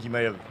 6. I think you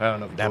may have, I don't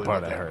know if you that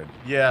part I heard.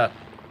 Yeah.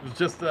 It was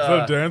just, Is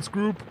that a dance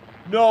group?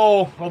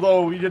 No,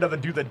 although we did have a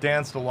dude that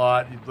danced a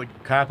lot. He's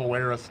like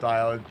capoeira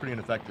style. It's pretty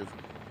ineffective.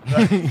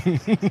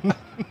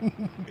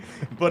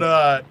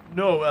 But,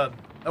 no,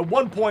 at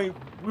one point,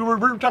 we were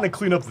trying to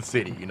clean up the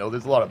city.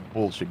 There's a lot of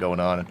bullshit going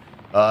on.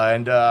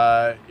 And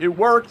it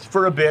worked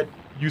for a bit.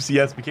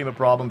 UCS became a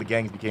problem. The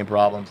gangs became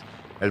problems.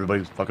 Everybody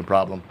was a fucking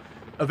problem.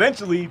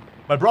 Eventually,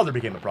 my brother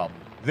became a problem.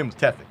 His name was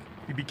Tefik.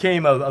 He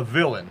became a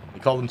villain.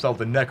 He called himself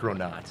the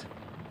Necronaut.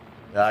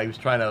 He was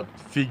trying to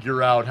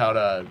figure out how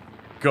to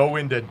go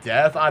into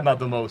death. I'm not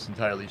the most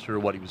entirely sure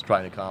what he was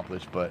trying to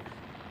accomplish, but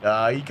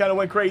he kind of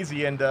went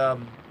crazy, and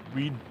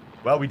we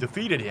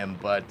defeated him,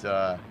 but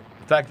the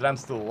fact that I'm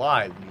still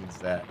alive means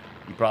that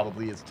he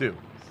probably is too.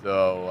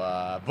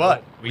 So,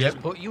 but... We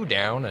just put you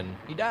down, and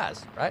he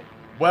dies, right?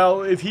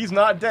 Well, if he's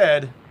not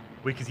dead,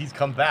 because he's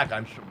come back,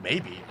 I'm sure,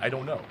 maybe, I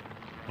don't know.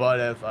 But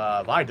if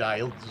I die,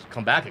 he'll just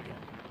come back again.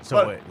 So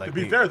but, wait, to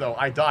be fair, though,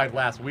 I died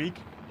last week.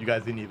 You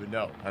guys didn't even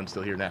know. I'm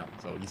still here now,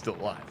 so he's still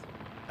alive.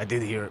 I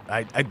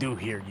do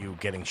hear you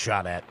getting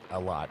shot at a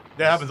lot.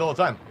 That happens all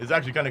the time. It's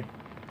actually kind of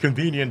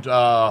convenient,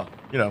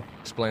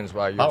 Explains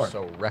why you're power.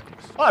 so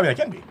reckless. Oh, I mean, I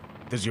can be.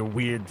 Does your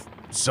weird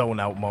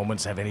zone-out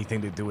moments have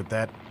anything to do with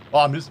that? Oh,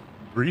 I'm just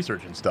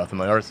researching stuff in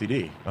my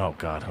RCD. Oh,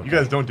 God. Okay. You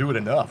guys don't do it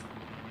enough.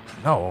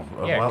 No.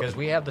 Yeah, because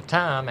we have the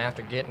time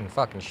after getting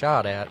fucking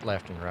shot at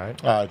left and right.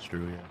 Oh, that's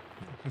true, yeah.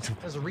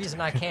 There's a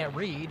reason I can't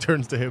read.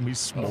 Turns to him, he's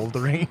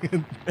smoldering.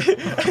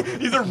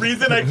 He's a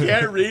reason I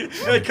can't read.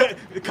 And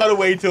I cut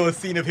away to a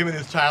scene of him in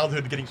his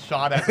childhood getting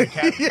shot at.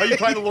 Are you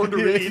trying to learn to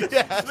read?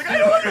 Yeah. He's like, I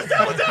don't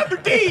understand what's after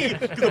D!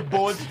 Because the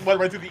bullets went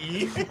right through the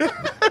E.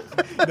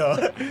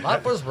 No.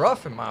 Life was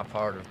rough in my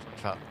part of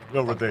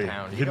Over the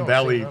town. Hidden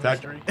Valley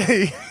factory?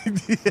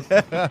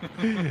 Yeah.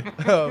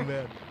 Oh,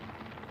 man.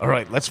 All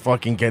right, let's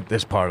fucking get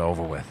this part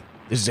over with.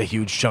 This is a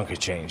huge chunk of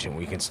change, and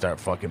we can start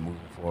fucking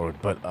moving forward.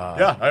 But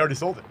yeah, I already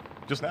sold it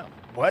just now.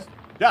 What?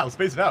 Yeah, I was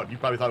spacing out. You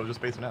probably thought it was just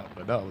spacing out,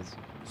 but no, it was.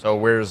 So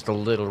where's the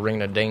little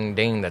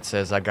ring-a-ding-ding that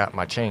says I got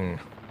my chain?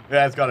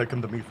 Yeah, it's got to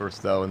come to me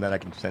first, though, and then I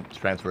can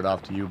transfer it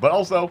off to you. But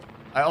also,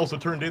 I also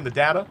turned in the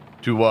data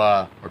to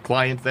our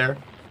client there,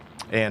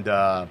 and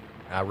I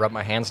rub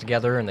my hands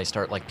together, and they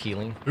start, like,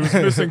 peeling. It was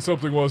missing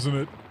something, wasn't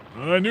it?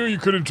 I knew you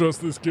couldn't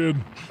trust this kid.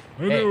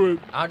 I knew it.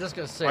 I'm just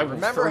going to say, I will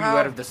remember throw how... you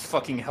out of this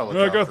fucking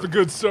helicopter. I got the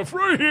good stuff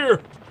right here.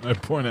 I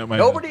point at my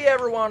Nobody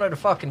ever wanted to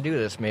fucking do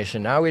this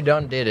mission. Now we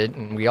done did it,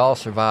 and we all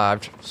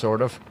survived,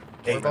 sort of.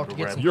 We're about to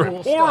get some You're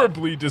cool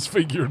horribly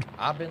disfigured.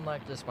 I've been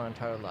like this my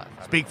entire life.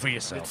 Speak for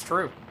yourself. It's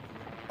true.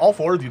 all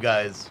four of you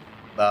guys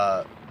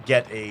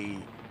get a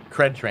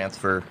cred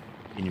transfer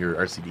in your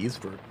RCDs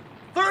for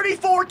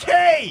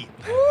 34K.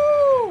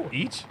 Woo!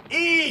 Each?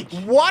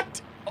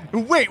 What?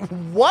 Wait,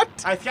 what?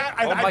 my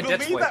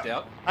debt's wiped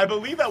out. I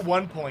believe at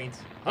one point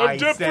I'm I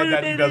debt-free, said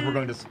that you guys baby. were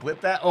going to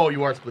split that. Oh,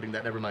 you are splitting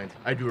that. Never mind.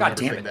 I do God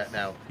remember damn saying it. that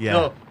now. Yeah.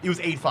 No, it was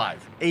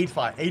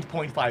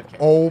 8.5K.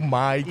 Oh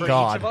my For each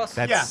god. of us?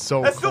 That's yeah,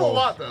 so that's close. still a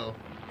lot though.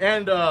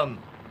 And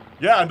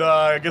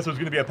I guess there's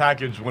going to be a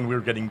package when we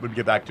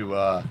get back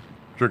to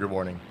trigger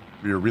warning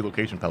for your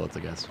relocation pellets. I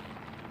guess.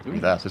 Pretty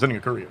fast. They're sending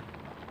a courier.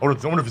 I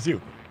wonder if it's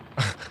you.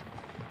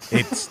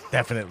 It's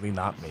definitely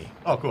not me.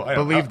 Oh, cool.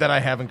 Believe that I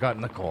haven't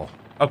gotten a call.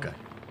 Okay.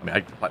 I mean,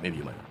 I thought maybe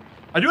you might.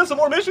 I do have some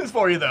more missions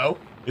for you though.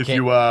 If Can-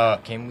 you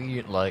Can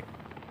we, like...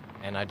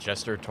 And I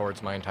gesture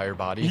towards my entire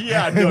body.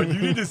 Yeah, no, you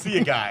need to see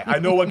a guy. I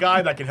know a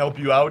guy that can help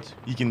you out.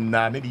 He can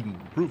maybe even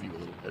improve you a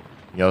little bit.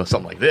 You know,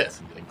 something like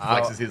this. He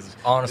flexes his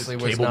honestly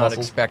his was cable not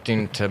muscles.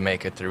 expecting to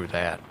make it through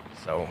that.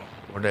 So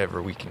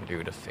whatever we can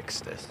do to fix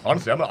this.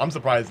 Honestly, I'm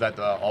surprised that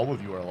all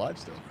of you are alive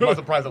still. I'm not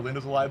surprised that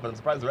Linda's alive, but I'm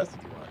surprised the rest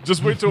of you are.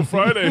 Just wait till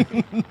Friday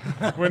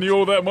when you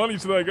owe that money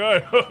to that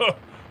guy.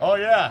 Oh,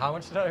 yeah. How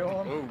much did I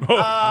owe him?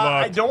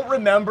 I don't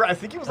remember. I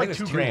think it was like it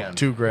was $2,000.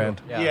 $2,000.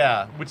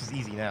 Yeah. Which is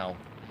easy now.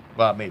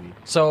 Well, maybe.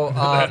 So,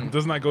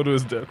 Does not go to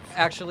his debt.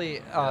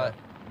 actually,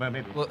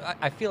 Maybe. well,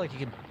 I feel like you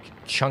could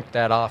chunk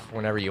that off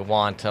whenever you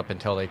want up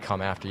until they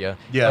come after you.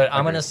 Yeah, But I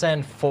I'm going to agree.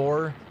 send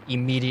 4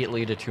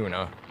 immediately to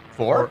Tuna.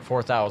 4?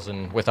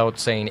 4,000 without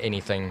saying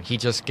anything. He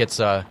just gets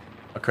a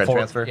cred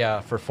transfer?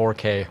 Yeah, for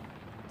 4K.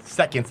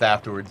 Seconds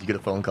afterwards, you get a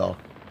phone call.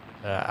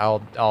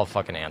 I'll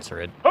fucking answer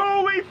it.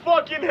 Holy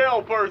fucking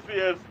hell,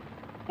 Perseus!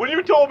 When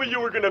you told me you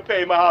were gonna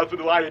pay my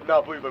hospital, I did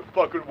not believe a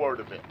fucking word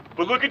of it.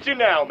 But look at you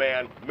now,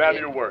 man. Man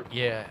of your word.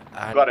 Yeah,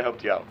 I'm glad I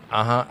helped you out.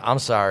 I'm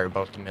sorry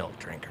about the milk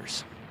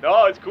drinkers.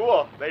 No, it's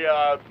cool.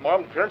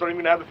 Mom and parents aren't even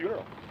gonna have the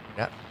funeral.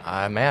 Yeah,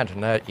 I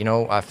imagine that.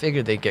 I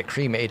figured they'd get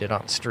cremated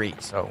on the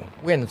street, so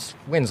wins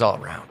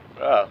all around.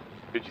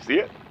 Did you see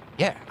it?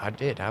 Yeah, I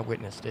did. I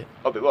witnessed it.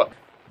 How'd they look?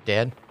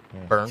 Dead,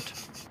 burnt,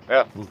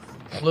 Yeah.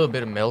 a little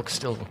bit of milk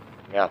still.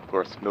 Yeah, of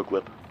course. Milk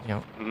lip.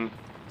 Mm-hmm.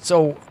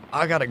 So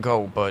I gotta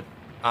go, but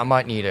I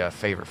might need a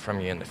favor from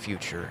you in the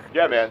future.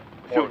 Yeah, man.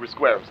 The field was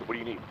square, so what do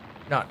you need?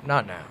 Not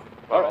now.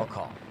 All right. I'll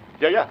call.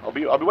 Yeah. I'll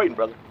be waiting,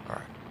 brother. All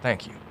right.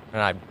 Thank you.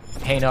 And I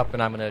hang up,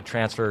 and I'm gonna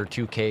transfer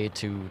 2K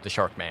to the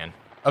Shark Man.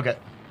 Okay.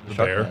 The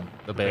bear. Man.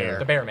 The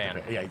bear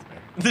man. Yeah, he's a bear.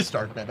 The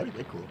shark man. That'd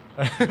be cool.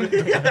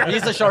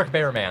 He's the shark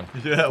bear man.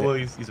 Yeah, well,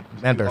 he's a...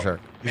 Man bear shark.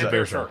 He's a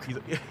bear shark. He's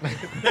a...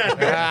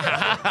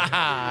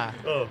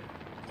 Oh.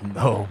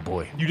 Oh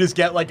boy. You just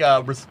get like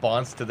a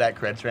response to that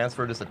cred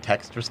transfer, just a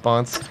text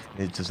response.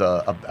 It's just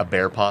a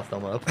bear paw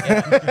thumb up.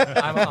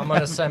 I'm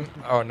gonna send.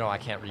 Oh no, I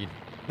can't read.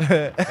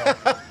 So,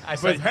 I But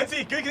said,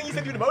 Hensi, can you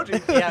send you an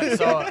emoji? yeah.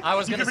 So I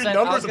was You gonna can read send.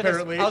 numbers, I was gonna,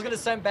 apparently. I was gonna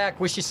send back.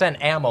 Wish you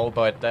sent ammo,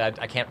 but I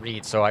can't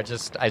read. So I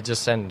just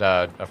send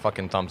a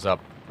fucking thumbs up.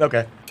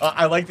 Okay.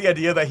 I like the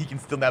idea that he can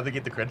still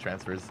navigate the cred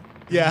transfers.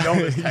 Yeah. You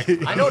know this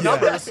text. I know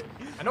numbers.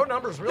 I know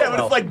numbers real Yeah, but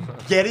well. it's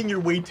like getting your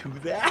way to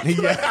that.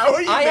 Yeah. Like, how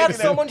are you I had making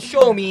that- someone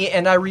show me,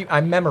 and I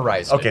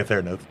memorized Okay, it. fair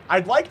enough.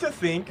 I'd like to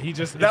think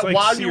It's that like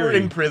while you were Siri.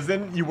 in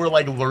prison, you were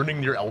like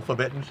learning your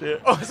alphabet and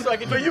shit. Oh, so I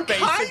can do you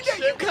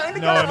basic kind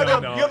of No, got like no,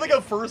 a, no. you have like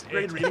a first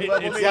grade reading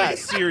level. It's maybe? like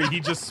Siri. He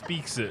just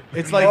speaks it.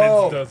 It's He like- just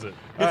Oh. does it.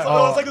 It's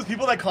almost like those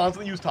people that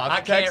constantly use talk I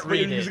to text, can't but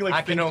you're read it. using like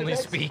I can fiction only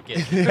text. speak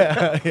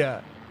it.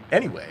 yeah.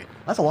 Anyway,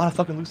 that's a lot of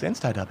fucking loose ends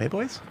tied up, hey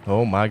boys?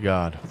 Oh my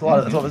god.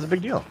 That's a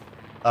big deal.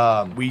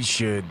 We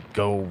should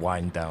go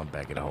wind down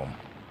back at home.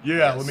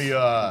 Yeah, let me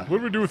What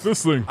do we do with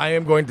this thing? I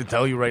am going to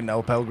tell you right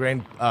now,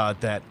 Pelgrain,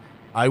 that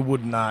I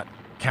would not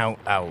count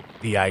out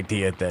the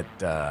idea that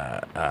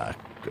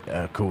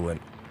Coolant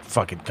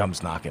fucking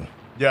comes knocking.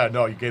 Yeah,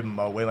 no, you gave him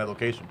a wayline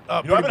location. You know,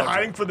 I've pretty been much.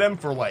 hiding for them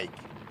for like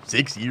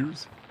 6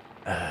 years.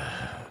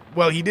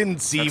 Well, he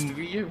didn't seem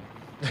you.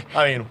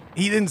 I mean,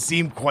 he didn't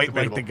seem quite like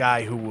Debatable. the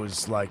guy who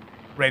was like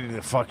ready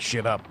to fuck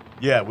shit up.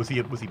 yeah, was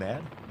he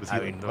mad? Was he? I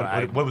mean,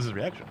 what was his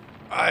reaction?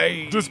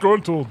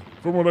 Disgruntled,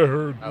 from what I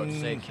heard. I would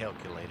say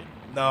calculated.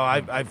 No,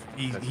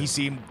 he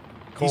seemed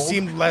Cold? he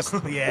seemed less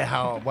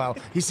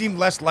he seemed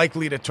less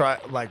likely to try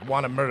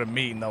want to murder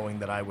me knowing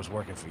that I was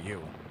working for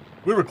you.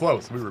 We were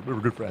close. We were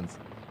good friends.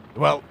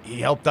 Well, he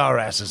helped our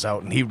asses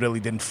out, and he really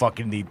didn't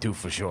fucking need to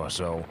for sure.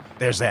 So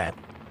there's that.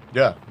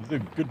 Yeah, he's a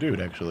good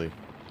dude actually.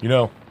 You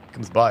know,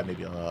 comes by,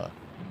 maybe I'll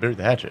bury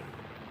the hatchet.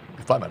 You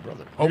can find my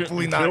brother.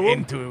 Hopefully you not kill him?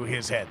 into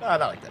his head. Nah,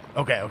 not like that.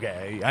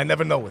 Okay. I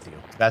never know with you.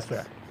 That's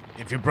fair.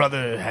 If your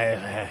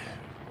brother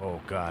oh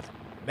God,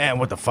 man,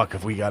 what the fuck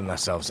have we gotten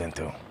ourselves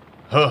into?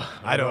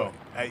 I don't.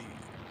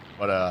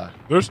 But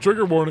There's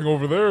trigger warning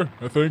over there,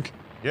 I think.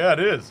 yeah, it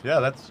is.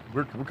 Yeah,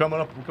 we're coming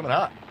up. We're coming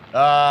hot.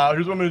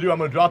 Here's what I'm gonna do. I'm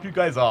gonna drop you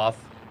guys off.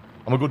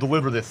 I'm gonna go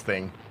deliver this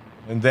thing,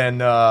 and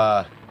then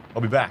I'll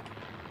be back.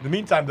 In the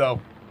meantime,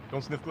 though,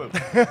 don't sniff glue.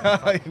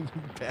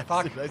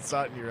 Fuck. I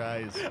saw it in your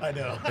eyes. I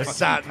know. I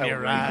saw it in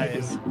your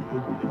eyes.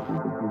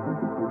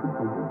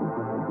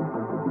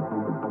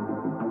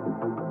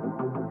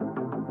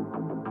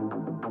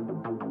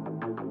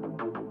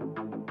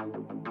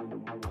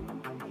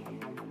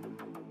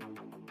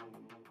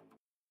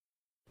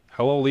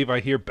 Hello, Levi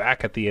here,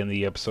 back at the end of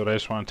the episode. I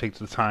just want to take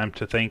the time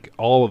to thank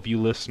all of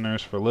you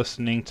listeners for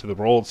listening to the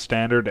Rolled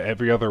Standard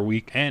every other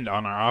week, and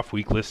on our off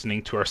week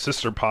listening to our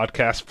sister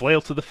podcast,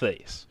 Flail to the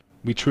Face.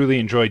 We truly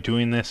enjoy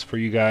doing this for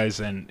you guys,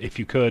 and if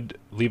you could,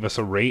 leave us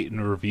a rate and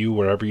a review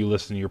wherever you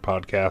listen to your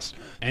podcast.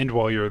 And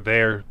while you're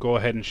there, go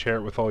ahead and share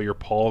it with all your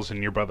Pauls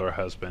and your brother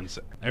husbands.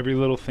 Every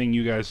little thing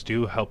you guys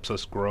do helps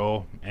us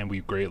grow, and we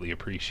greatly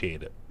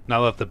appreciate it.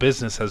 Now that the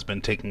business has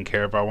been taken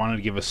care of, I wanted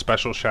to give a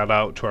special shout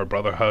out to our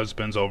brother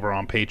husbands over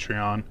on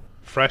Patreon.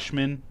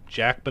 Freshman,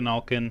 Jack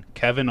Benalkin,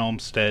 Kevin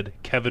Olmstead,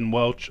 Kevin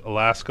Welch,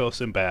 Alaskos,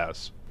 and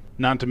Baz.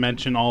 Not to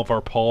mention all of our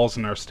Pauls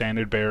and our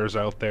standard bearers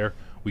out there.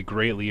 We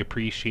greatly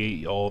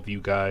appreciate all of you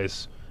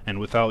guys, and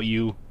without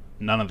you,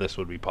 none of this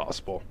would be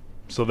possible.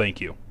 So thank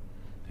you.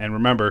 And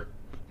remember,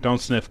 don't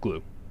sniff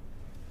glue.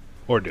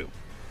 Or do.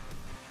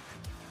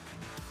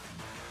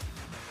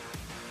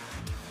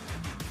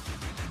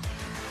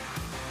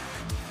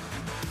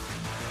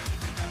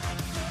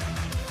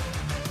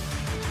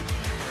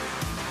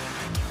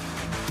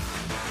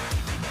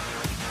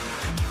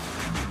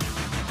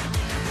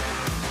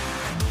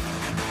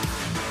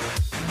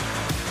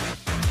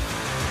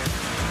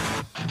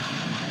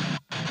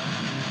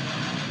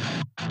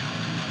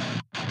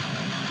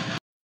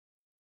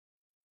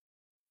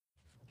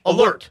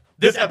 Alert!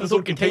 This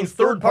episode contains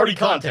third-party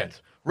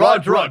content. Raw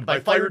Drug by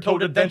Fire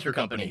Toad Adventure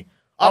Company.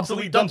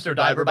 Obsolete Dumpster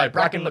Diver by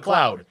Bracken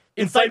McLeod.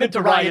 Incitement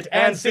to Riot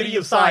and City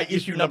of Psy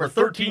issue number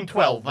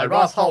 1312 by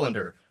Ross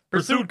Hollander.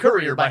 Pursued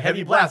Courier by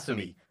Heavy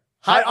Blasphemy.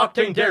 High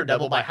Octane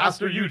Daredevil by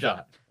Haster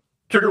Ujot.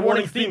 Trigger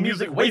Warning theme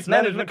music Waste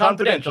Management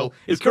Confidential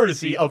is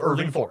courtesy of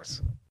Irving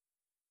Force.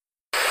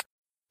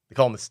 They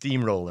call him a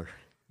steamroller.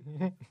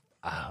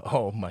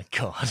 Oh my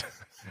god.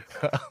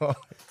 Oh,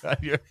 God,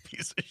 you're a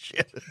piece of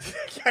shit.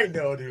 I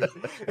know, dude.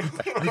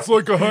 It's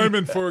like a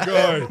hymen for a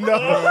guy. No,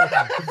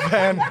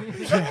 man.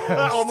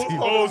 I almost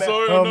called Oh, him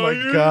sorry. Oh no, my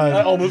you. god.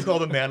 I almost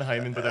called him man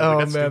hymen, but Oh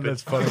that's man, stupid.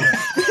 that's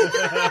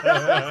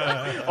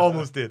funny.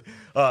 Almost did.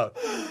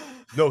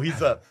 No,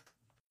 he's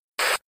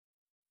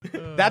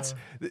That's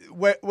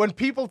when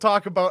people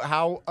talk about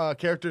how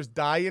characters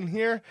die in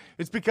here.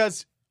 It's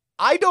because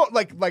I don't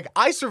like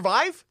I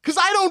survive because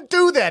I don't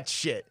do that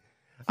shit.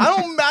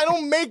 I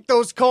don't make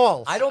those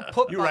calls. I don't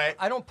put You're my, right.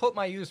 I don't put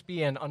my USB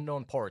in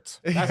unknown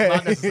ports. That's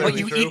not necessarily But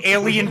you true. eat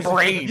alien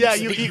brains Yeah,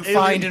 you that eat you alien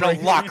find in a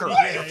brains. locker.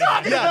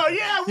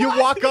 You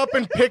walk up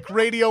and pick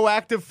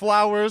radioactive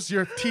flowers.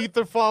 Your teeth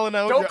are falling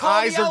out. Don't your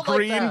call me eyes are out like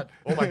green. that.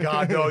 Oh my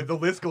god, no, the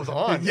list goes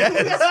on.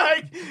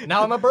 Yes.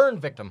 Now I'm a burn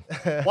victim.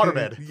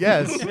 Waterbed.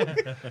 Yes.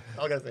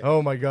 All I gotta say.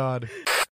 Oh my god.